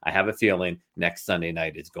open. I have a feeling next Sunday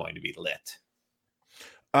night is going to be lit.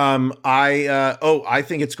 I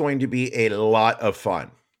think it's going to be a lot of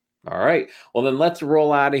fun. All right. Well, then let's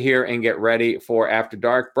roll out of here and get ready for After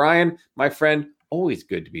Dark. Brian, my friend, always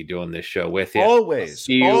good to be doing this show with you. Always. I'll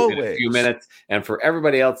see you in a few minutes. And for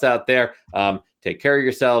everybody else out there, take care of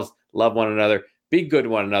yourselves, love one another, be good to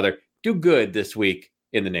one another, do good this week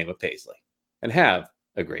in the name of Paisley, and have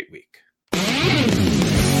a great week.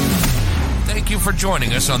 Thank you for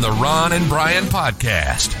joining us on the Ron and Brian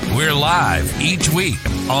podcast. We're live each week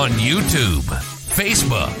on YouTube,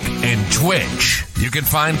 Facebook, and Twitch. You can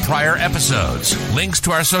find prior episodes, links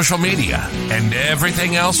to our social media, and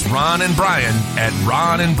everything else Ron and Brian at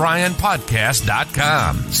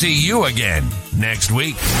ronandbrianpodcast.com. See you again next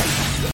week.